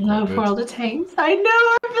was I actually quite love good. World of Tanks. I know.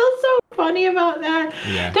 I feel so funny about that.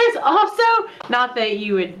 Yeah. There's also, not that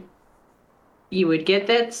you would get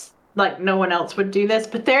this, like no one else would do this,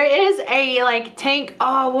 but there is a like tank.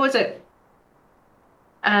 Oh, what was it?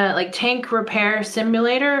 Like tank repair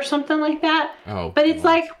simulator or something like that. Oh, But it's God.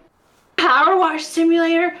 like power wash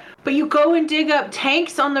simulator, but you go and dig up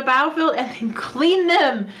tanks on the battlefield and then clean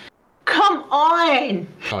them. Come on.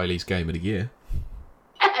 Kylie's Game of the Year.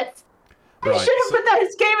 Yes. I Right, should have so- put that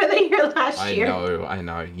as game of the year last I year.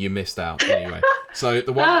 know. You missed out. Anyway, so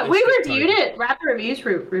the one that We skipped reviewed over- it. Rapid Reviews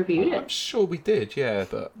reviewed I'm it. sure we did, yeah,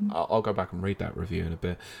 but I'll go back and read that review in a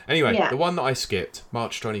bit. Anyway, Yeah. the one that I skipped,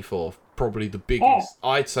 March 24th, probably the biggest,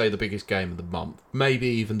 I'd say the biggest game of the month, maybe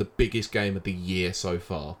even the biggest game of the year so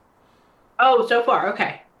far. Oh, so far,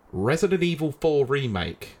 okay. Resident Evil 4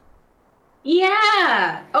 Remake.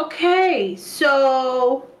 Yeah. Okay.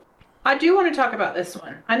 So I do want to talk about this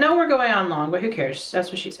one. I know we're going on long, but who cares? That's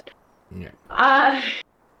what she said. Yeah.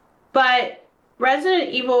 But Resident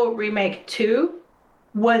Evil Remake 2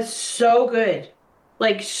 was so good.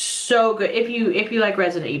 Like so good. If you like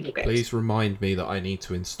Resident Evil games. Please remind me that I need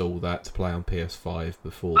to install that to play on PS5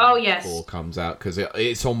 before Oh, yes. 4 comes out, because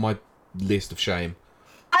it's on my list of shame.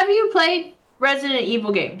 Have you played Resident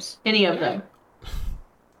Evil games? Any of them?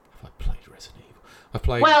 Have I played Resident Evil? I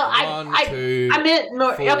played Well, 1, 2, I meant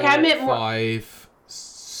more. 4, Okay, I meant more. 5,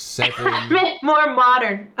 7. I meant more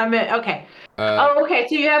modern. I meant okay. Oh, okay.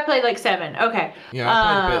 So you have played like 7. Okay. Yeah,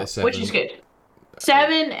 I played a bit of 7. Which is good.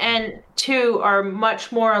 7 and 2 are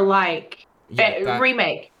much more like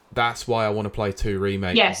remake. That's why I want to play 2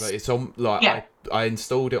 Remake. Yes. It's on, like, Yeah. I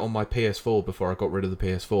installed it on my PS4 before I got rid of the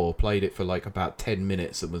PS4, played it for like about 10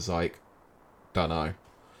 minutes and was like, don't know.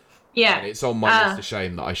 Yeah. And it's on my list of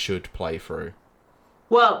shame that I should play through.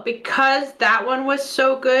 Well, because that one was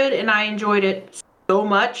so good and I enjoyed it so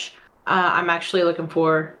much, I'm actually looking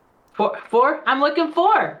for. I'm looking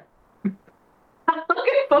forward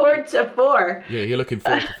to 4. Yeah, you're looking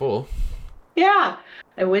forward to 4. Yeah.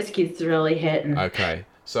 The whiskey's really hitting. Okay,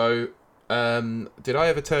 so did I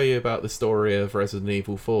ever tell you about the story of Resident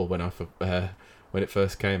Evil 4 when when it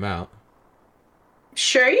first came out?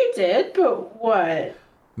 Sure you did, but what?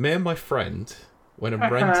 Me and my friend went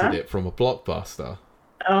and rented it from a Blockbuster.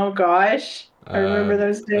 Oh gosh. I remember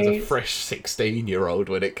those days. As a fresh 16-year-old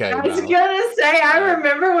when it came out. I was gonna say, I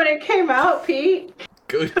remember when it came out, Pete.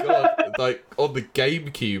 Good God. Like, on the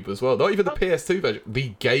GameCube as well. Not even the PS2 version.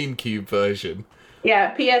 The GameCube version.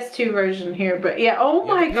 Yeah, PS2 version here. But yeah, oh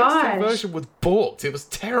my gosh. The PS2 version was balked. It was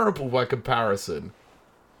terrible by comparison.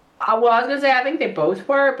 Well, I was gonna say, I think they both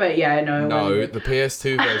were, but yeah, I know. No, the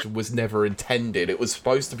PS2 version was never intended. It was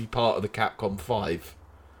supposed to be part of the Capcom 5.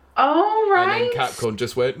 Oh, right. And then Capcom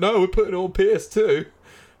just went, no, we're putting it on PS2.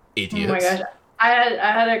 Idiots. Oh my gosh. I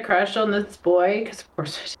had a crush on this boy, because of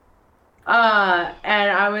course I did.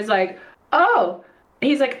 And I was like, oh.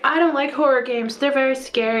 He's like, I don't like horror games. They're very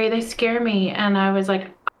scary. They scare me. And I was like,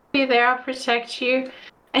 I'll be there. I'll protect you.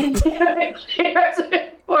 And I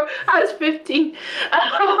was 15.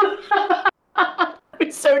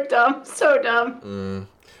 It's so dumb. So dumb.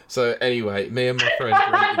 So anyway, me and my friend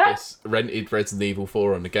rented Resident Evil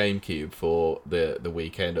 4 on the GameCube for the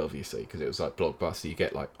weekend, obviously, because it was like Blockbuster. You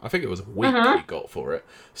get like, I think it was a week we got for it.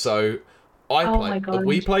 So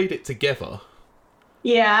we played it together.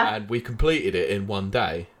 Yeah. And we completed it in one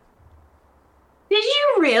day. Did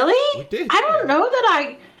you really? We did. I don't know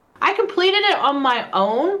that I completed it on my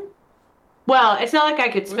own. Well, it's not like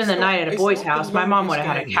I could spend the night at a boy's house. My mom would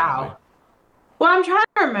have had a cow. Well, I'm trying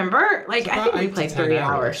to remember. Like, I think we played 3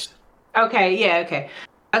 hours. Okay, yeah, okay.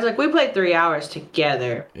 I was like, we played 3 hours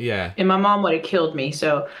together. Yeah. And my mom would have killed me,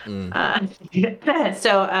 so I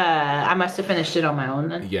must have finished it on my own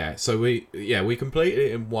then. Yeah, so we completed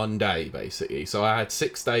it in one day, basically. So I had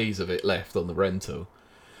 6 days of it left on the rental.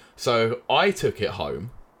 So I took it home,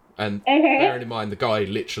 and bearing in mind the guy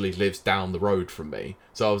literally lives down the road from me.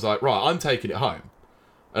 So I was like, right, I'm taking it home,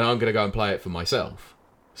 and I'm going to go and play it for myself.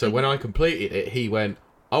 So when I completed it, he went,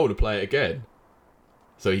 I want to play it again.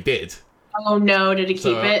 So he did. Oh no, did he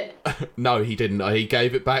keep it? No, he didn't. He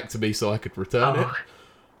gave it back to me so I could return it.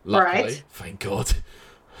 Luckily. Right. Thank God.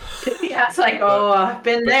 Yeah, it's like, I've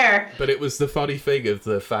been there. But it was the funny thing of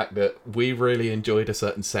the fact that we really enjoyed a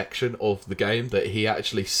certain section of the game that he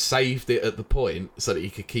actually saved it at the point so that he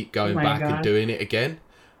could keep going back and doing it again,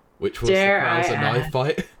 which was the Krauser knife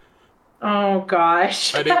fight. Oh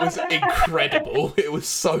gosh. And it was incredible. It was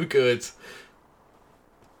so good.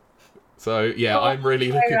 So yeah, I'm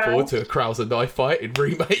really looking forward to a Krauser knife fight in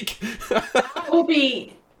Remake. That'll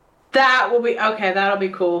be okay. That'll be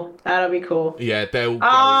cool. Yeah, they'll.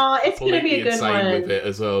 It's gonna be a good insane one with it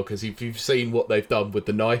as well, because if you've seen what they've done with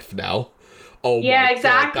the knife now, my exactly.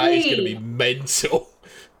 God, that is gonna be mental.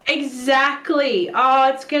 Exactly. Oh,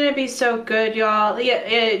 it's gonna be so good, y'all.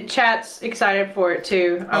 Yeah, chat's excited for it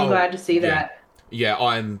too. I'm glad to see that. Yeah,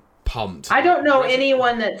 I'm pumped. I don't know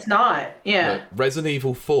anyone that's not. Yeah. Look, Resident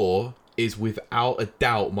Evil 4 is without a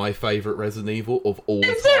doubt my favourite Resident Evil of all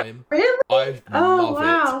time. It really? I love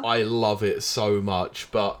it. I love it so much.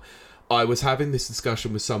 But I was having this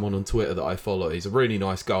discussion with someone on Twitter that I follow. He's a really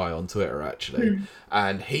nice guy on Twitter, actually.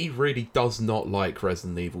 And he really does not like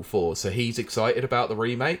Resident Evil 4. So he's excited about the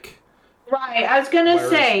remake. Right, I was gonna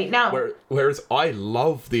say now. Whereas I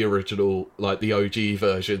love the original, like the OG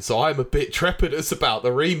version, so I'm a bit trepidous about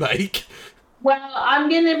the remake. Well, I'm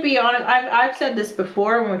gonna be honest. I've said this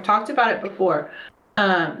before when we've talked about it before.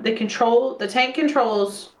 The tank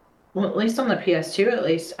controls, well, at least on the PS2, at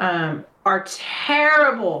least, are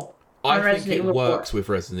terrible. I think it works with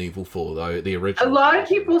Resident Evil 4 though, the original. A lot of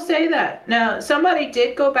people say that. Now, somebody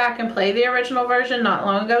did go back and play the original version not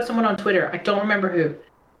long ago. Someone on Twitter, I don't remember who.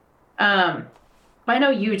 I know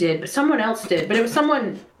you did, but someone else did. But it was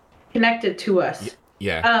someone connected to us.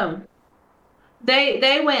 Yeah.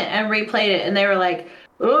 They went and replayed it, and they were like,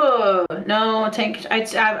 "Oh no, tank!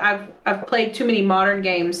 I've played too many modern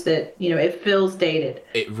games that it feels dated."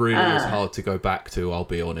 It really is hard to go back to. I'll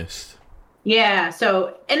be honest. Yeah.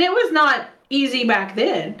 So, and it was not easy back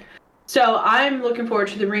then. So I'm looking forward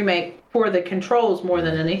to the remake for the controls more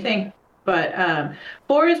than anything. But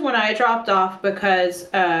 4 is when I dropped off because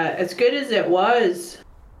as good as it was,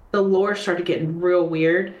 the lore started getting real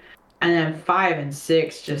weird. And then 5 and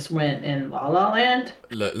 6 just went in La La Land.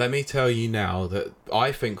 Look, let me tell you now that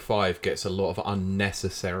I think 5 gets a lot of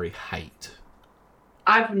unnecessary hate.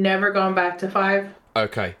 I've never gone back to 5.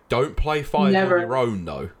 Okay, don't play 5 on your own,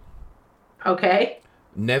 though. Okay.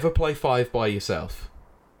 Never play 5 by yourself.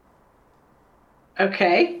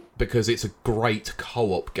 Okay. Because it's a great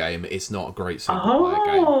co-op game. It's not a great single-player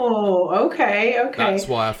game. Oh, okay, okay. That's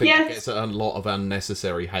why I think it Yes. gets a lot of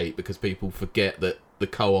unnecessary hate, because people forget that the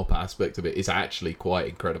co-op aspect of it is actually quite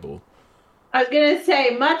incredible. I was gonna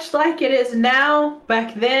say, much like it is now,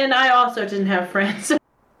 back then I also didn't have friends.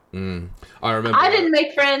 I remember. I didn't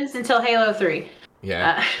make friends until Halo 3.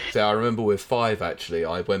 Yeah. So I remember with 5 actually,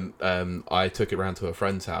 I went. I took it round to a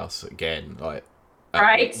friend's house again. Like,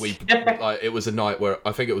 Right. We like, it was a night where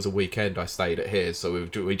I think it was a weekend. I stayed at his, so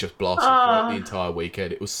we just blasted throughout the entire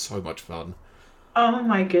weekend. It was so much fun. Oh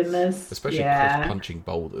my goodness. Especially Chris punching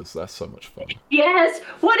boulders. That's so much fun. Yes.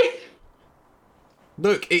 What is...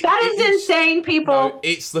 Look, that is insane, people. No,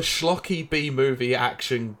 it's the schlocky B-movie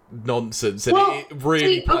action nonsense, and Well, it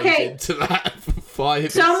really plays into that. 5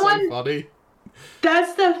 is so funny.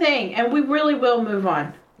 That's the thing, and we really will move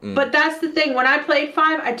on. But that's the thing. When I played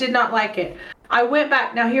 5, I did not like it. I went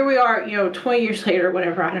back. Now here we are, 20 years later, or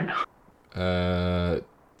whatever. I don't know.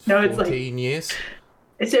 No, it's 14 years.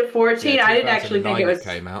 Is it 14? Yeah, I didn't actually think it was.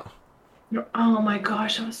 Came out. Oh my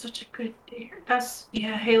gosh, that was such a good year.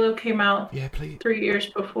 Halo came out. Yeah, please. 3 years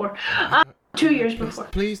before. 2 years before.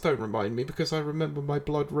 Please don't remind me, because I remember my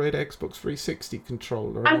blood red Xbox 360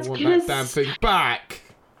 controller. I want that damn thing back.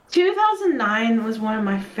 2009 was one of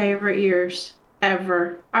my favorite years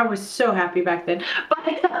ever. I was so happy back then.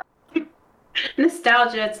 But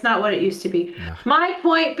nostalgia, it's not what it used to be. No. My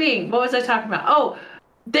point being, what was I talking about? Oh,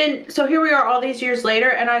 so here we are all these years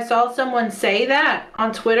later, and I saw someone say that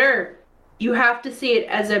on Twitter. You have to see it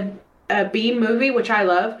as a B movie, which I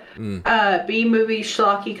love. B movie,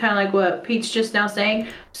 schlocky, kind of like what Pete's just now saying.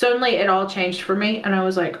 Suddenly it all changed for me, and I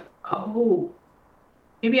was like, oh,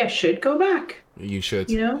 maybe I should go back. You should.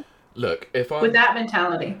 Look, if I... With that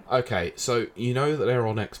mentality. Okay, so you know that they're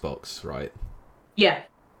on Xbox, right? Yeah.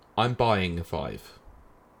 I'm buying a 5.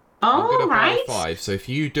 Oh, I'm going to buy a 5, so if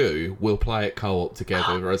you do, we'll play it co-op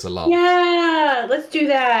together as a love. Yeah, let's do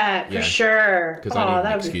that, for sure. Because I need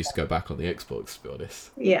an excuse to go back on the Xbox, to be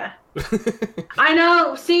honest. Yeah. I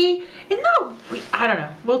know, see? I don't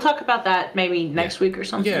know. We'll talk about that maybe next week or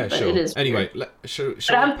something. Yeah, but sure. It is anyway, should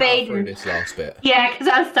we I'm power through this last bit? Yeah, because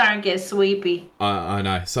I'm starting to get sleepy. I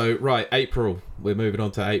know. So, right, April. We're moving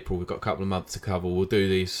on to April. We've got a couple of months to cover. We'll do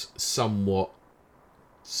these somewhat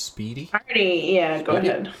speedy. Go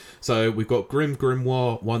ahead. So we've got Grim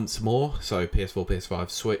Grimoire once more. So PS4, PS5,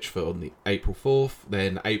 Switch for on the April 4th.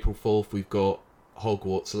 Then April 4th we've got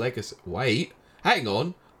Hogwarts Legacy. Wait, hang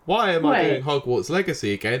on. Why am I doing Hogwarts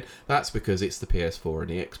Legacy again? That's because it's the PS4 and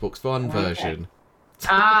the Xbox One version.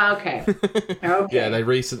 Okay. Okay. Yeah, they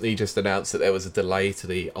recently just announced that there was a delay to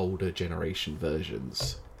the older generation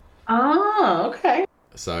versions. Oh, okay.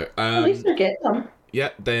 So at least we get them. Yeah,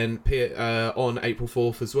 then on April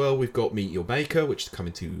 4th as well, we've got Meet Your Maker, which is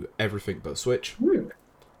coming to everything but Switch.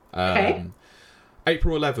 Okay.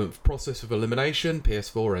 April 11th, Process of Elimination,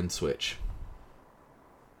 PS4 and Switch.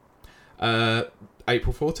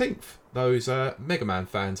 April 14th, those Mega Man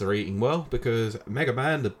fans are eating well, because Mega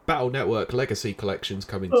Man, the Battle Network Legacy Collection's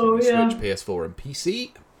coming to Switch, PS4 and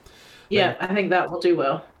PC. Yeah, I think that will do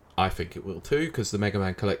well. I think it will too, because the Mega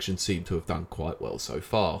Man collection seemed to have done quite well so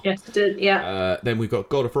far. Yes, it did, yeah. Then we've got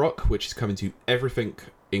God of Rock, which is coming to everything,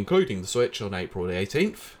 including the Switch, on April the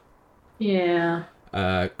 18th. Yeah.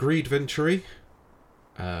 Greed Venturi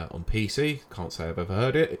on PC. Can't say I've ever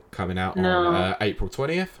heard it. Coming out on April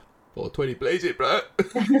 20th. Or 20 plays it, bro.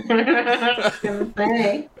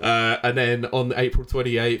 And then on April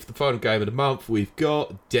 28th, the final game of the month, we've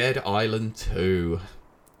got Dead Island 2.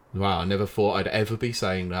 Wow, I never thought I'd ever be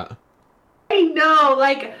saying that. I know,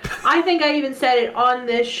 I think I even said it on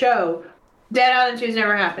this show. Dead Island 2 is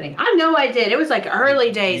never happening. I know I did. It was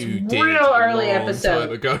early days, real early episode.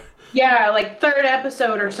 Time ago. Yeah, third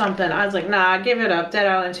episode or something. I was like, nah, give it up. Dead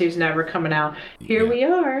Island 2 is never coming out. Here we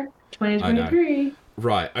are, 2023.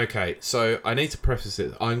 Right, okay, so I need to preface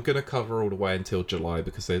it. I'm going to cover all the way until July,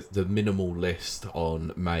 because there's the minimal list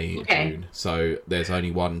on May and June. So there's only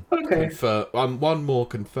one one more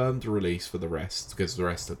confirmed release for the rest, because the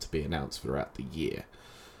rest are to be announced throughout the year.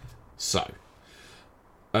 So,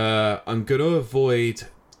 I'm going to avoid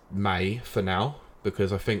May for now,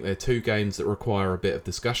 because I think they're two games that require a bit of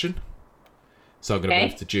discussion. So I'm going to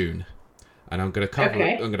move to June. And I'm going to cover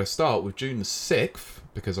I'm going to start with June the 6th,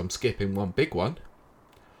 because I'm skipping one big one.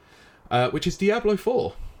 Which is Diablo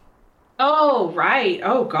 4. Oh, right.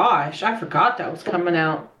 Oh, gosh. I forgot that was coming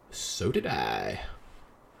out. So did I.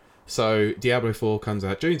 So, Diablo 4 comes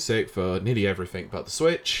out June 6th for nearly everything but the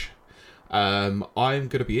Switch. I'm going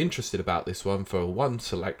to be interested about this one for one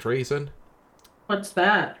select reason. What's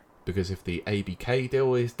that? Because if the ABK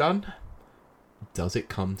deal is done, does it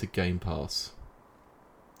come to Game Pass?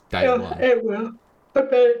 Day one. It will. I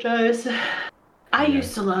bet it does. I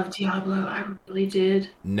used to love Diablo. I really did.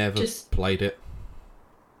 Never played it.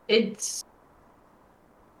 It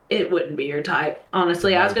wouldn't be your type,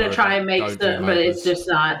 honestly. I was gonna try and make some, but it's just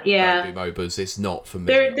not. Yeah, don't do MOBAs. It's not for me.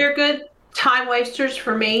 They're good time wasters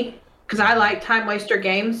for me because I like time waster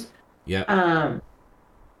games. Yeah.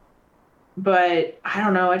 But I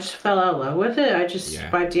don't know. I just fell out of love with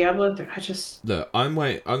it. By Diablo, look. I'm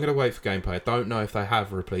gonna wait for gameplay. I don't know if they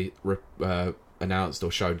have announced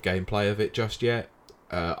or showed gameplay of it just yet.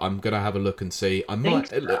 I'm gonna have a look and see. I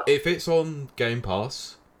might if it's on Game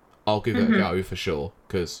Pass. I'll give it a go for sure,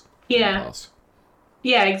 because yeah,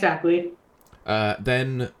 exactly.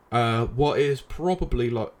 Then what is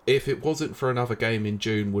probably like, if it wasn't for another game in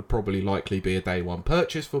June, would probably likely be a day one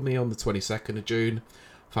purchase for me on the 22nd of June,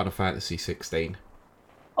 Final Fantasy 16.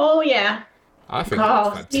 Oh yeah, I think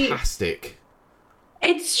that's fantastic.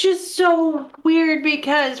 It's just so weird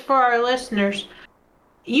because for our listeners,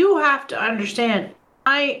 you have to understand,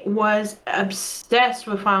 I was obsessed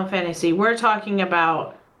with Final Fantasy. We're talking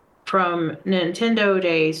about from Nintendo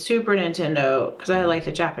days, Super Nintendo, because I had like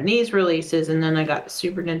the Japanese releases, and then I got the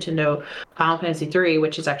Super Nintendo Final Fantasy 3,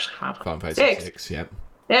 which is actually Final Fantasy 6.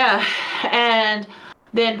 Yeah, and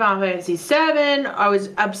then Final Fantasy 7, I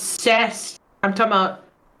was obsessed. I'm talking about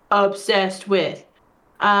obsessed with.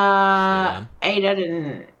 8 I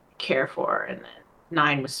didn't care for, and then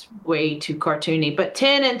 9 was way too cartoony. But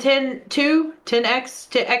 10 and 10-2, 10X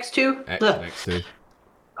to X2. X and X2.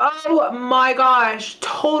 Oh my gosh,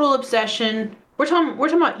 total obsession. We're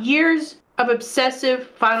talking about years of obsessive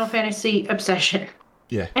Final Fantasy obsession.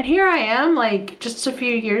 Yeah. And here I am, like, just a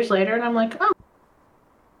few years later, and I'm like, oh.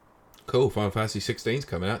 Cool, Final Fantasy 16's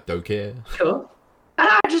coming out, don't care. Cool. And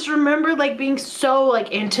I just remember, like, being so,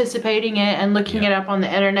 like, anticipating it and looking it up on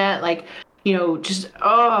the internet, like, you know, just,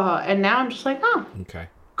 and now I'm just like, oh. Okay.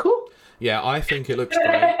 Cool. Yeah, I think it looks great.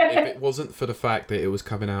 If it wasn't for the fact that it was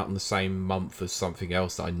coming out in the same month as something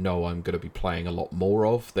else that I know I'm going to be playing a lot more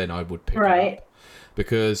of, then I would pick it up.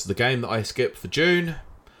 Because the game that I skipped for June,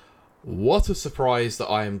 what a surprise that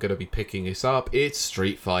I am going to be picking this up. It's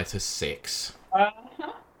Street Fighter 6.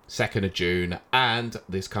 2nd of June. And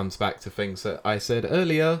this comes back to things that I said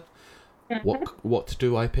earlier. What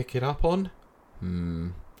do I pick it up on?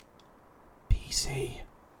 PC.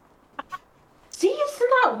 See,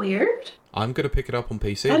 isn't that weird? I'm going to pick it up on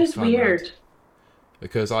PC. That is weird.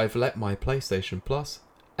 Because I've let my PlayStation Plus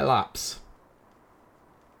elapse.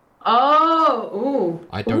 Oh, ooh.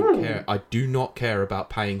 I don't care. I do not care about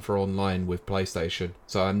paying for online with PlayStation.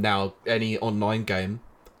 So I'm now, any online game,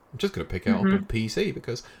 I'm just going to pick it up on PC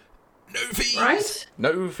because no fees. Right?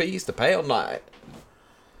 No fees to pay online.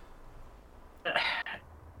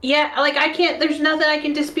 Yeah, like I can't, there's nothing I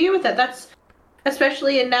can dispute with that. That's,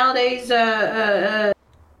 especially in nowadays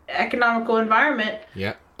economical environment.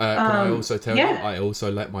 Yeah. Can I also tell you, I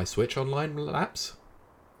also let my Switch online lapse.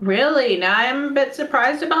 Really? Now I'm a bit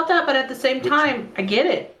surprised about that, but at the same time, I get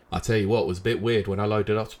it. I tell you what, it was a bit weird when I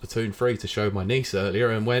loaded up Splatoon 3 to show my niece earlier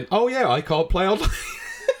and went, oh yeah, I can't play online.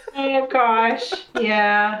 Oh gosh.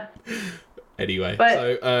 Yeah. Anyway,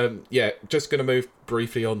 so just going to move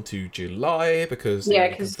briefly on to July because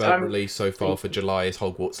the confirmed release so far for July is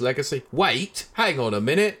Hogwarts Legacy. Wait, hang on a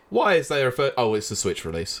minute. Why is there it's the Switch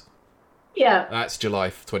release. Yeah. That's July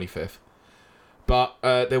 25th. But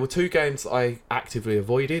there were 2 games that I actively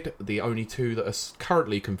avoided. The only 2 that are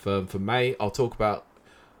currently confirmed for May. I'll talk about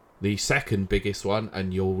the second biggest one,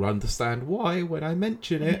 and you'll understand why when I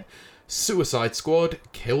mention it. Suicide Squad,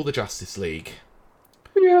 Kill the Justice League.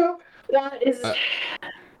 Yeah. That is...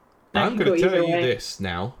 I'm going to tell you this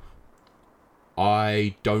now.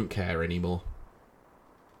 I don't care anymore.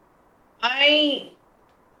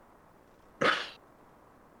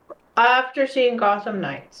 After seeing Gotham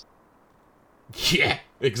Knights. Yeah,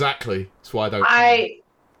 exactly. That's why I don't care.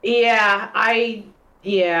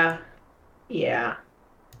 Yeah.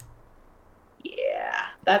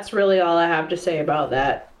 That's really all I have to say about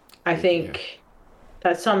that. I think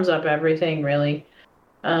that sums up everything, really.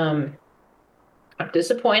 I'm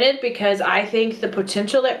disappointed because I think the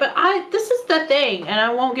potential there, but this is the thing, and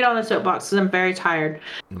I won't get on the soapbox because I'm very tired.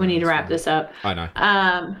 We need to wrap this up. I know.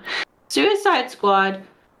 Suicide Squad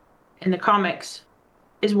in the comics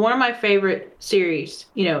is one of my favorite series.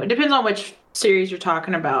 You know, it depends on which series you're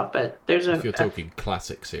talking about, but there's if you're talking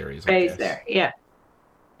classic series, phase there,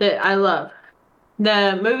 that I love.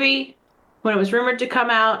 The movie, when it was rumored to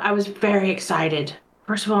come out, I was very excited.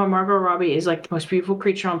 First of all, Margot Robbie is like the most beautiful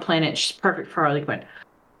creature on planet. She's perfect for Harley Quinn.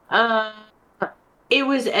 It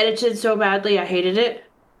was edited so badly, I hated it.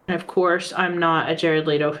 And of course, I'm not a Jared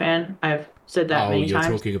Leto fan. I've said that many times. Oh,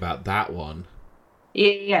 you're talking about that one.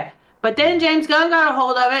 Yeah. But then James Gunn got a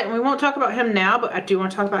hold of it, and we won't talk about him now, but I do want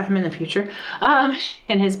to talk about him in the future. And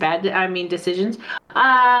his decisions.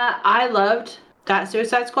 I loved that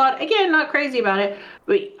Suicide Squad. Again, not crazy about it.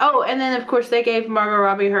 But and then of course they gave Margot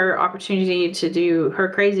Robbie her opportunity to do her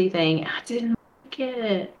crazy thing. I didn't like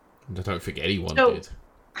it. I don't think anyone did.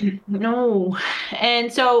 No.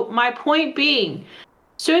 And so my point being,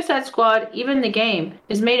 Suicide Squad, even the game,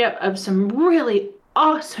 is made up of some really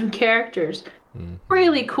awesome characters.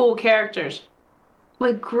 Really cool characters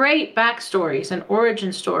with great backstories and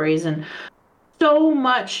origin stories and so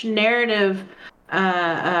much narrative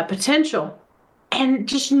potential. And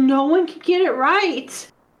just no one can get it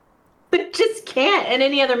right. It just can't in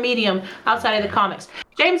any other medium outside of the comics.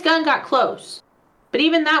 James Gunn got close. But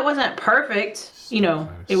even that wasn't perfect.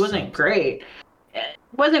 It wasn't great. It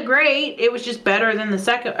wasn't great. it was just better than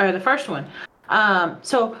the first one.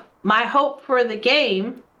 So my hope for the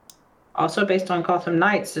game, also based on Gotham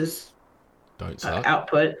Knights'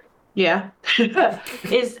 output,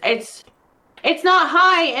 is it's not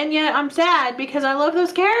high, and yet I'm sad because I love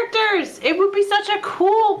those characters. It would be such a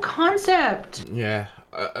cool concept. Yeah,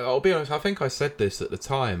 I'll be honest, I think I said this at the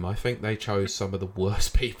time. I think they chose some of the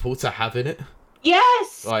worst people to have in it.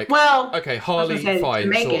 Yes! Okay, Harley,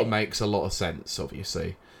 fine, sort of makes a lot of sense,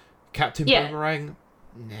 obviously. Captain Boomerang?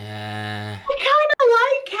 Nah. I kind of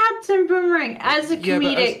like Captain Boomerang as a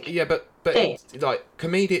comedic but like,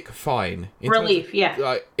 comedic, fine. In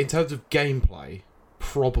terms of gameplay,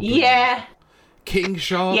 probably. Yeah. King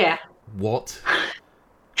Shark? Yeah. What?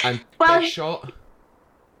 And Deadshot?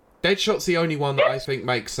 Deadshot's the only one that I think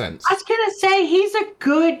makes sense. I was gonna say, he's a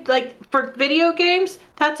good, for video games,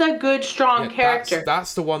 that's a good, strong character.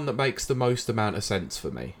 That's the one that makes the most amount of sense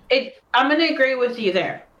for me. I'm gonna agree with you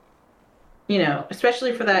there.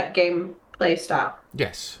 Especially for that gameplay style.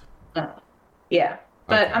 Yes. Yeah.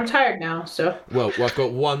 But okay. I'm tired now, so... Well, I've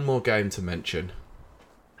got one more game to mention.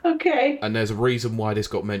 Okay. And there's a reason why this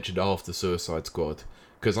got mentioned after Suicide Squad.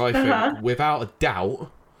 Because I think, without a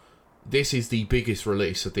doubt, this is the biggest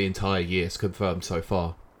release of the entire year confirmed so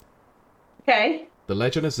far. Okay. The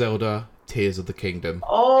Legend of Zelda Tears of the Kingdom.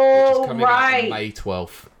 Oh, which is coming out on May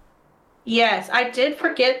 12th. Yes, I did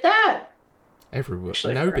forget that. Everyone.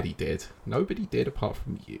 Nobody did. Nobody did apart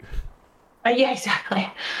from you. Yeah,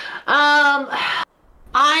 exactly.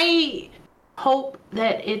 I hope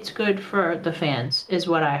that it's good for the fans, is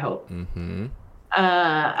what I hope. Mm-hmm.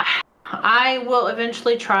 I will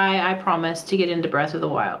eventually try, I promise, to get into Breath of the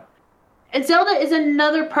Wild. And Zelda is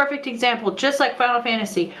another perfect example, just like Final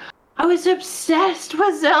Fantasy. I was obsessed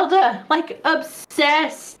with Zelda.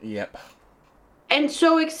 Obsessed. Yep. And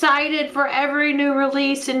so excited for every new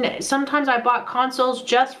release. And sometimes I bought consoles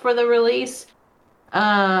just for the release.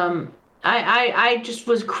 I just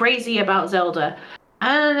was crazy about Zelda.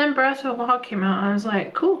 And then Breath of the Wild came out, and I was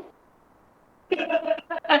like, cool.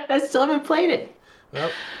 I still haven't played it. Well,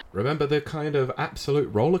 remember the kind of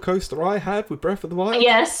absolute roller coaster I had with Breath of the Wild?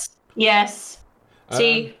 Yes.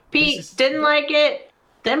 See, Pete didn't like it,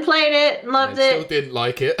 then played it, loved it. Still didn't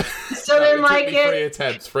like it. Still didn't like it.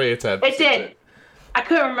 Three attempts. It did. I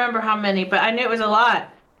couldn't remember how many, but I knew it was a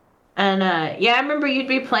lot. And I remember you'd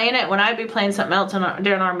be playing it when I'd be playing something else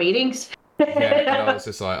during our meetings. And I was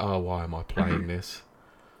just like, oh, why am I playing this?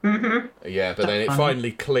 Mm-hmm. Yeah, but then it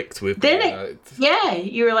finally clicked with me.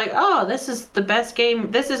 You were like, oh, this is the best game.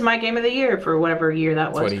 This is my game of the year for whatever year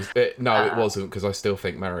that was. It wasn't, because I still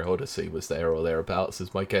think Mario Odyssey was there or thereabouts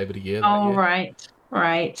as my game of the year. Oh, year.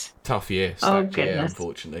 Right. Tough year. Year,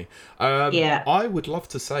 unfortunately. I would love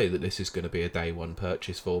to say that this is going to be a day one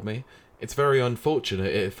purchase for me. It's very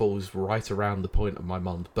unfortunate it falls right around the point of my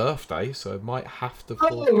mum's birthday, so it might have to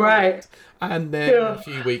fall. Oh, right. And then a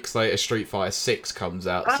few weeks later, Street Fighter 6 comes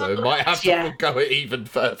out, so it might have to go it even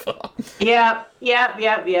further. Yep.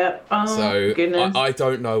 Oh, so goodness. I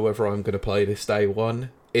don't know whether I'm going to play this day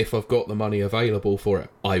one. If I've got the money available for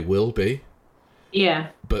it, I will be. Yeah.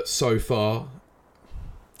 But so far,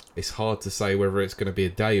 it's hard to say whether it's going to be a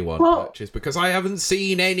day one purchase, because I haven't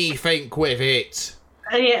seen anything with it.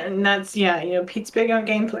 Yeah, and that's Pete's big on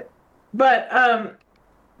gameplay, but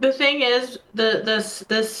the thing is,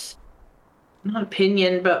 this not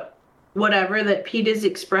opinion, but whatever that Pete is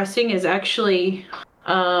expressing is actually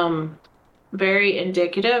very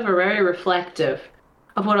indicative or very reflective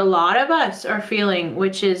of what a lot of us are feeling,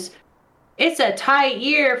 which is it's a tight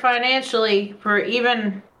year financially for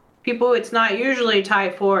even people it's not usually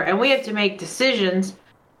tight for, and we have to make decisions,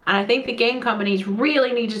 and I think the game companies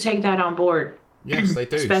really need to take that on board. Yes, they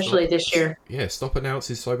do. Especially this year. Yeah, stop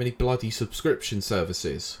announcing so many bloody subscription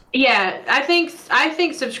services. Yeah, I think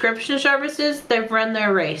subscription services, they've run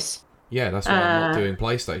their race. Yeah, that's why I'm not doing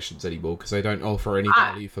PlayStations anymore, because they don't offer any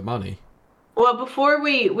value for money. Well, before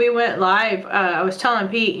we went live, I was telling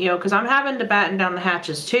Pete, because I'm having to batten down the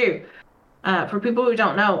hatches too. For people who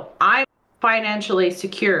don't know, I'm financially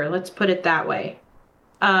secure. Let's put it that way.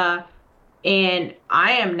 And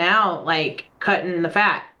I am now like cutting the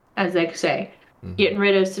fat, as they say, getting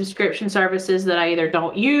rid of subscription services that I either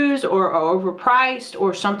don't use or are overpriced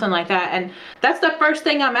or something like that. And that's the first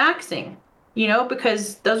thing I'm axing,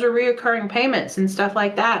 because those are reoccurring payments and stuff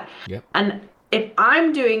like that. Yep. And if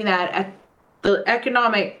I'm doing that at the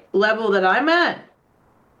economic level that I'm at,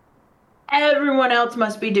 everyone else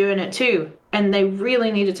must be doing it too. And they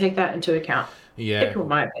really need to take that into account. Yeah,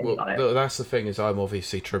 my opinion on it. That's the thing, is I'm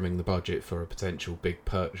obviously trimming the budget for a potential big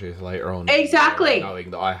purchase later on. Exactly.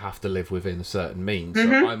 Knowing that I have to live within certain means.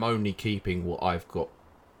 So I'm only keeping what I've got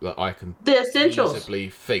that I can the essentials.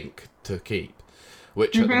 feasibly think to keep.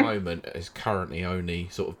 Which at the moment is currently only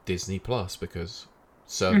sort of Disney Plus, because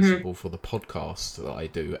serviceable for the podcast that I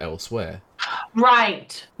do elsewhere.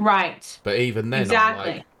 Right. But even then,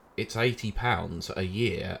 exactly. I'm like, it's £80 a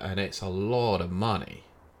year, and it's a lot of money.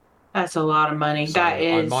 That's a lot of money. So that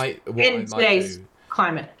is in today's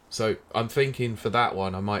climate. So I'm thinking for that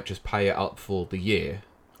one, I might just pay it up for the year,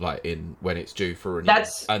 like when it's due for renewal,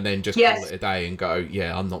 and then just call it a day and go,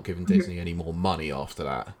 yeah, I'm not giving Disney any more money after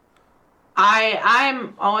that.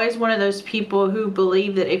 I'm always one of those people who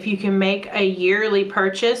believe that if you can make a yearly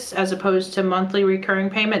purchase as opposed to monthly recurring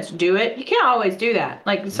payments, do it. You can't always do that.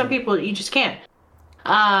 Like some people, you just can't.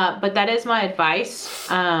 But that is my advice.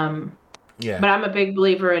 Yeah. But I'm a big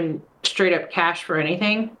believer in straight up cash for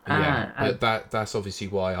anything. Yeah. But that's obviously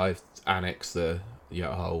why I've annexed the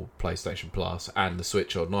whole PlayStation Plus and the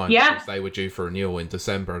Switch Online. Yeah. Because they were due for renewal in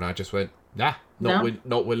December, and I just went,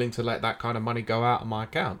 not willing to let that kind of money go out of my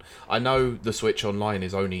account. I know the Switch Online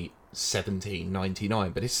is only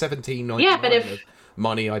 $17.99, but it's $17.99 of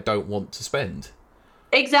money I don't want to spend.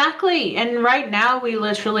 Exactly. And right now we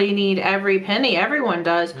literally need every penny. Everyone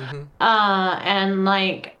does. And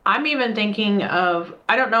like, I'm even thinking of,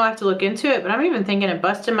 I don't know, I have to look into it, but I'm even thinking of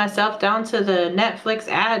busting myself down to the Netflix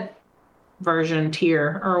ad version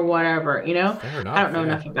tier or whatever, Fair enough, I don't know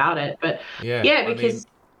enough about it, but because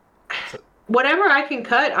whatever I can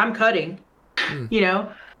cut, I'm cutting,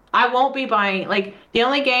 I won't be buying, like the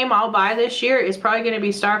only game I'll buy this year is probably going to be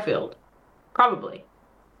Starfield. Probably.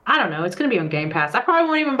 I don't know. It's going to be on Game Pass. I probably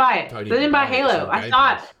won't even buy it. I didn't buy Halo.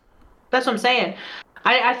 That's what I'm saying.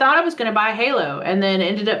 I thought I was going to buy Halo and then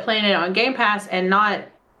ended up playing it on Game Pass and not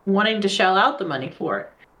wanting to shell out the money for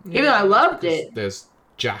it. Even though I loved it. There's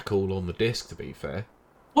Jackal on the disc, to be fair.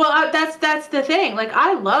 Well, that's the thing. Like,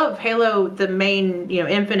 I love Halo, the main,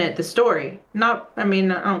 Infinite, the story. I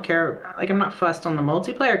don't care. Like, I'm not fussed on the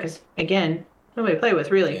multiplayer because, again, nobody to play with,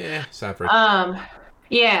 really. Yeah, it's average.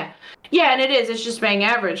 Yeah, and it is. It's just bang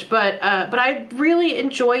average. But I really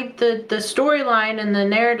enjoyed the storyline and the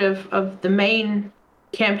narrative of the main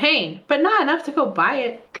campaign, but not enough to go buy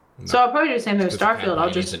it. No. So I'll probably do the same thing with Starfield.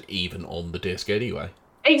 I'll just isn't even on the disc anyway.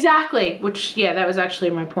 Exactly. Which that was actually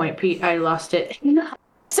my point, Pete. I lost it.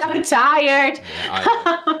 So tired.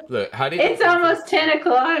 Yeah, look, it's almost 10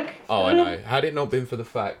 o'clock. Oh, I know. Had it not been for the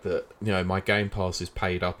fact that, my Game Pass is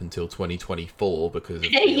paid up until 2024 because of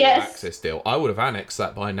the access deal, I would have annexed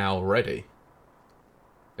that by now already.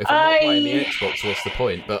 If I'm not playing the Xbox, what's the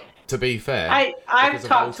point? But to be fair, I've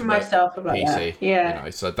talked to myself about PC, that. Yeah.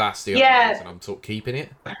 So that's the only reason I'm sort of keeping it.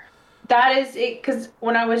 That is it, because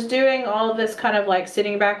when I was doing all of this kind of like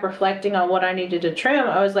sitting back, reflecting on what I needed to trim,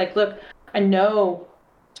 I was like, look, I know...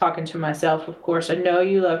 Talking to myself, of course, I know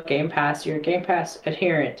you love Game Pass. You're a Game Pass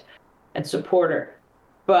adherent and supporter,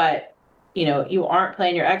 but you aren't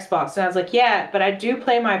playing your Xbox. And I was like, yeah, but I do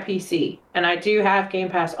play my PC, and I do have Game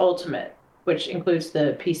Pass Ultimate, which includes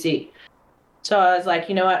the PC. So I was like,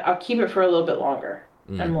 you know what? I'll keep it for a little bit longer,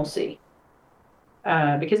 and we'll see.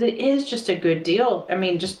 Because it is just a good deal. I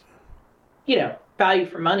mean, just value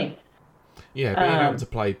for money. Yeah, being able to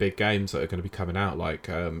play big games that are going to be coming out, like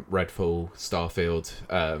Redfall, Starfield,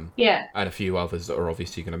 and a few others that are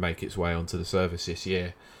obviously going to make its way onto the service this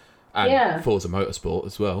year, and Forza Motorsport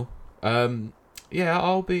as well.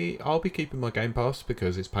 I'll be keeping my Game Pass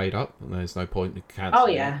because it's paid up, and there's no point in cancelling. Oh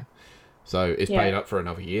yeah. So it's paid up for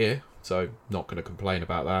another year, so not going to complain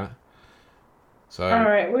about that. So all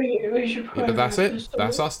right, we should. But that's it.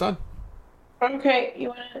 That's us done. Okay, you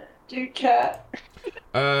want to do chat?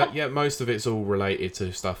 Most of it's all related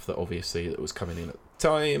to stuff that obviously that was coming in at the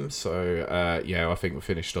time. So I think we're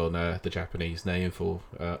finished on the Japanese name for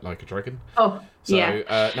Like a Dragon. Oh, so,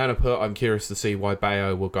 Nana put, I'm curious to see why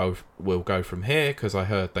Bayo will go from here because I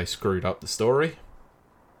heard they screwed up the story.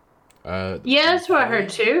 That's what I heard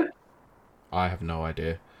too. I have no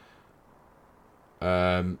idea.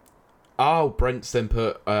 Brent's then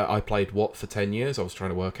put, I played what for 10 years? I was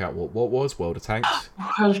trying to work out what was World of Tanks.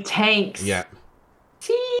 World of Tanks. Yeah.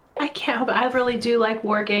 See, I can't help it. I really do like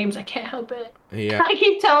war games. I can't help it. Yeah. I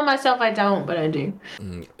keep telling myself I don't, but I do.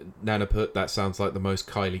 Nana put, that sounds like the most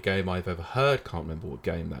Kylie game I've ever heard. Can't remember what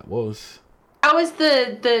game that was. That was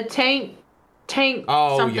the tank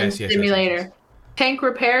something simulator. Yes. Tank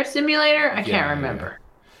repair simulator? I can't remember.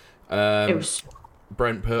 Yeah. It was...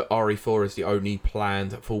 Brent put RE4 as the only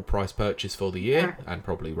planned full price purchase for the year, and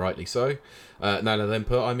probably rightly so. Nana then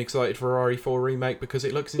put, I'm excited for RE4 remake because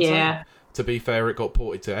it looks insane. Yeah. To be fair, it got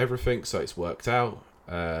ported to everything, so it's worked out.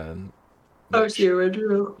 It's the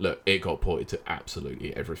original. Look, it got ported to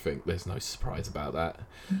absolutely everything. There's no surprise about that.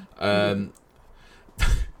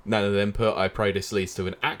 Nana then put, I pray this leads to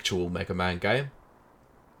an actual Mega Man game.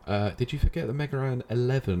 Did you forget that Mega Man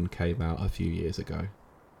 11 came out a few years ago?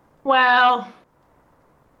 Well,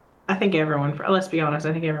 I think everyone, let's be honest,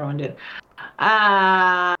 I think everyone did.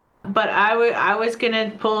 But I was going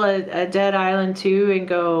to pull a Dead Island 2 and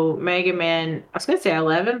go Mega Man, I was going to say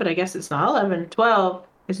 11, but I guess it's not 11. 12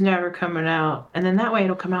 is never coming out. And then that way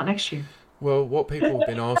it'll come out next year. Well, what people have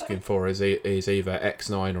been asking for is either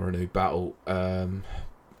X9 or a new Battle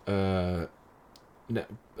Battle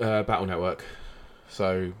Network.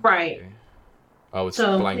 So right. I was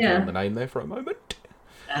blanking on the name there for a moment.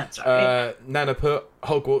 That's right. Nana put,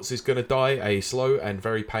 Hogwarts is going to die a slow and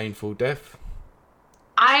very painful death.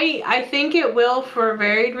 I think it will for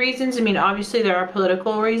varied reasons. I mean, obviously there are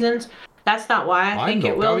political reasons. That's not why I think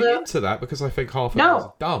it will. I'm not going into that because I think half of it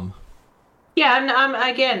is dumb. Yeah,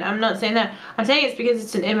 I'm not saying that. I'm saying it's because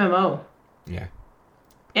it's an MMO. Yeah.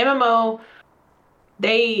 MMO,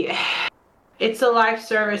 it's a live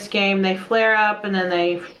service game. They flare up and then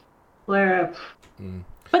they flare up.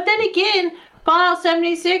 But then again, Fallout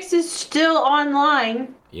 76 is still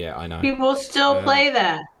online. Yeah, I know. People still play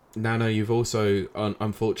that. Nana, you've also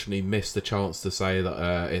unfortunately missed the chance to say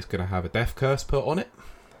that it's going to have a death curse put on it.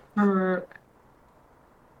 Well,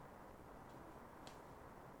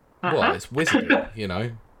 it's wizarding, you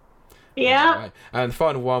know. Yeah. Right. And the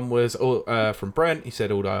final one was from Brent. He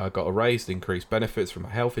said, although I got a raise, increased benefits from my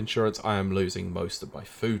health insurance, I am losing most of my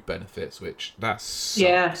food benefits, which that's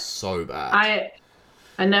so bad.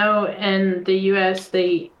 I know in the US,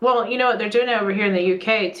 you know what they're doing over here in the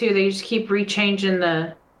UK too. They just keep rechanging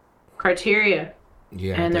the criteria.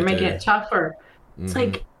 Yeah. And they're making it tougher. It's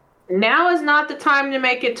like, now is not the time to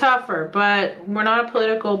make it tougher, but we're not a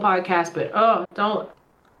political podcast, but don't.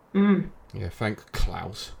 Yeah, thank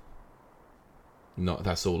Klaus.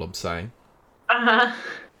 That's all I'm saying.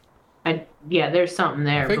 There's something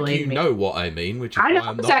there. I think believe me. Know what I mean, which is I know why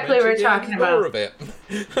I'm exactly not what you're talking about. More of it.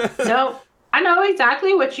 No, I know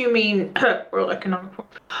exactly what you mean. World Economic Forum.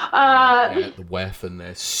 The WEF and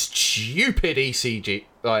their stupid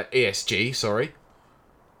ESG. Sorry.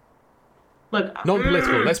 Look,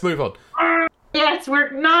 non-political. Let's move on. Yes,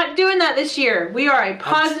 we're not doing that this year. We are a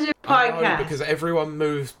positive podcast. Because everyone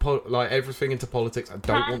moves everything into politics. I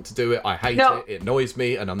don't want to do it. I hate it. It annoys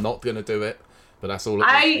me, and I'm not going to do it. But that's all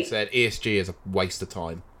I said. ESG is a waste of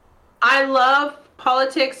time. I love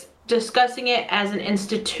politics, discussing it as an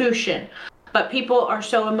institution, but people are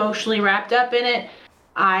so emotionally wrapped up in it.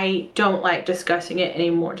 I don't like discussing it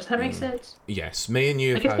anymore. Does that make sense? Yes, me and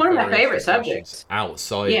you. It's one of my favorite subjects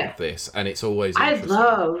outside of this, and it's always. I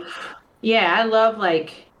love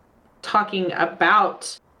talking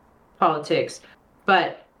about politics,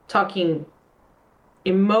 but talking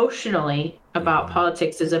emotionally about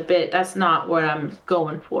politics is that's not what I'm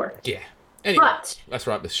going for. Yeah. Anyway, let's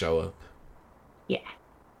wrap this show up. Yeah.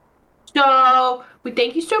 So we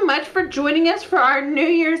thank you so much for joining us for our New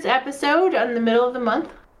Year's episode in the middle of the month.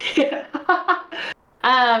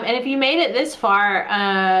 And if you made it this far,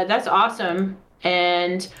 that's awesome.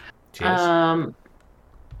 And cheers.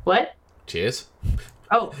 What? Cheers.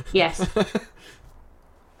 Oh, yes.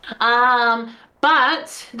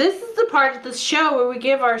 But this is the part of the show where we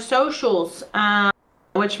give our socials,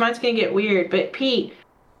 which mine's going to get weird. But Pete,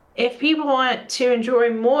 if people want to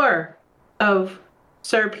enjoy more of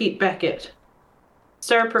Sir Pete Beckett,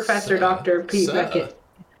 Professor Dr. Pete Beckett.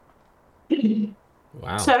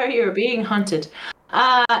 Wow. Sorry, you're being hunted.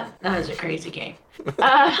 That was a crazy game.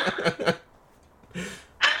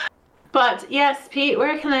 But yes, Pete,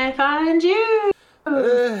 where can I find you?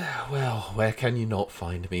 Well, where can you not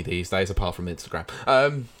find me these days apart from Instagram?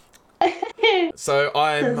 So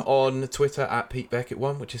I'm on Twitter at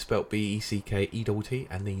PeteBeckett1, which is spelled BECKETT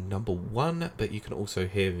and the number 1. But you can also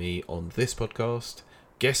hear me on this podcast,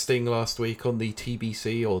 guesting last week on the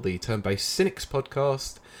TBC or the Turn-Based Cynics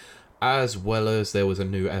podcast, as well as there was a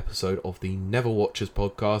new episode of the Never Watchers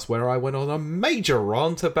podcast where I went on a major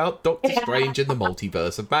rant about Doctor Strange in the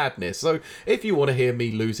Multiverse of Madness. So if you want to hear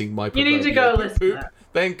me losing my you need to go listen to that.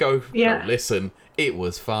 then go listen. It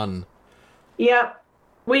was fun. Yep.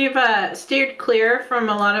 We've steered clear from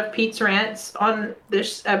a lot of Pete's rants on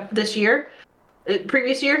this year,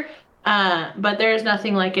 previous year. But there's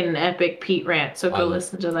nothing like an epic Pete rant, so go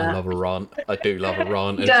listen to that. I love a rant. I do love a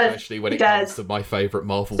rant, especially when it comes to my favourite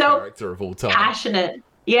Marvel character of all time. Passionate.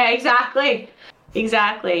 Yeah, exactly.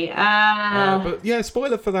 Exactly. But yeah,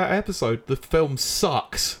 spoiler for that episode, the film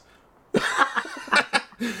sucks.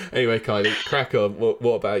 Anyway, Kylie, crack on.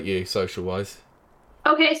 What about you, social-wise?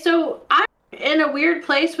 Okay, so I'm in a weird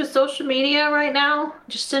place with social media right now,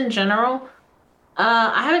 just in general.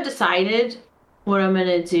 I haven't decided what I'm going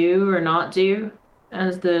to do or not do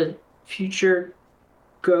as the future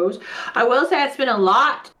goes. I will say I spend a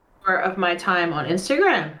lot more of my time on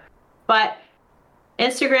Instagram, but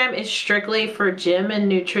Instagram is strictly for gym and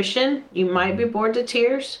nutrition. You might be bored to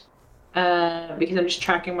tears because I'm just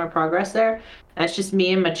tracking my progress there. That's just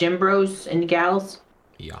me and my gym bros and gals.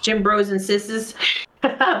 Yeah. Gym bros and sisses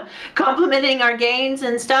complimenting our gains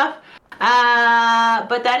and stuff.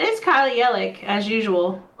 But that is Kylie Yellick, as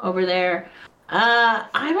usual, over there. I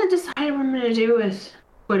haven't decided what I'm going to do with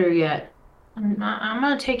Twitter yet. I'm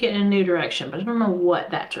going to take it in a new direction, but I don't know what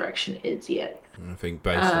that direction is yet. I think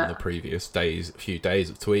based on the previous few days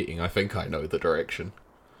of tweeting, I think I know the direction.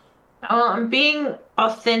 Well, I'm being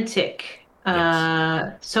authentic.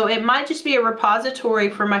 Yes. So it might just be a repository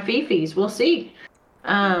for my fifis. We'll see.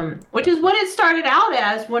 Which is what it started out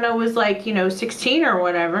as when I was 16 or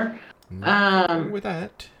whatever. With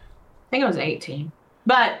that. I think I was 18.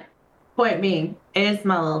 But point being, it is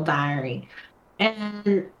my little diary.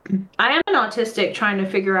 And I am an autistic trying to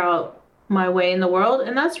figure out my way in the world,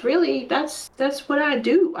 and that's what I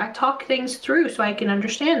do. I talk things through so I can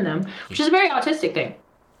understand them, which is a very autistic thing.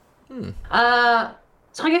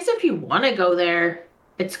 So I guess if you want to go there,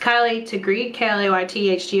 it's Kylie Tagreed,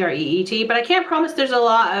 KLAYTHTREET, but I can't promise there's a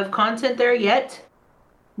lot of content there yet.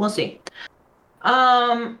 We'll see.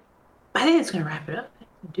 I think it's gonna wrap it up.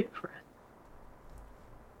 Do it for us.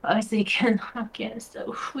 I was thinking, I'm getting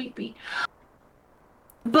so sleepy.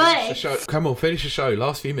 But come on, finish the show.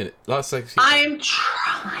 Last few minutes. I'm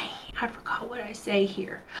trying. I forgot what I say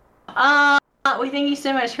here. We thank you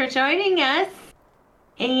so much for joining us,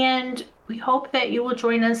 and we hope that you will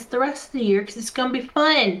join us the rest of the year because it's gonna be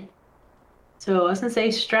fun. So I was gonna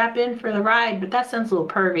say strap in for the ride, but that sounds a little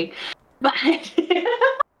pervy. But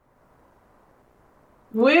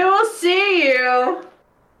we will see you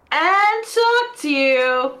and talk to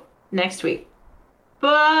you next week.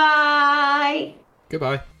 Bye.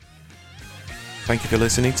 Goodbye. Thank you for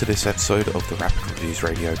listening to this episode of the Rapid Reviews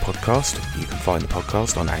Radio podcast. You can find the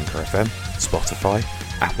podcast on Anchor FM, Spotify,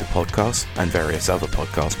 Apple Podcasts, and various other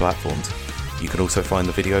podcast platforms. You can also find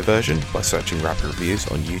the video version by searching Rapid Reviews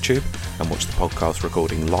on YouTube and watch the podcast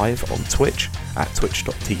recording live on Twitch at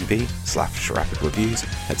twitch.tv/rapidreviews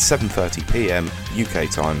at 7:30pm UK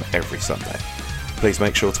time every Sunday. Please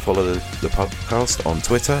make sure to follow the podcast on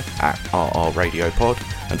Twitter at RRRadiopod,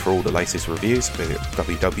 and for all the latest reviews, visit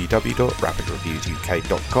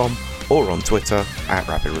www.rapidreviewsuk.com or on Twitter at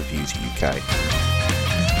RapidReviewsUK.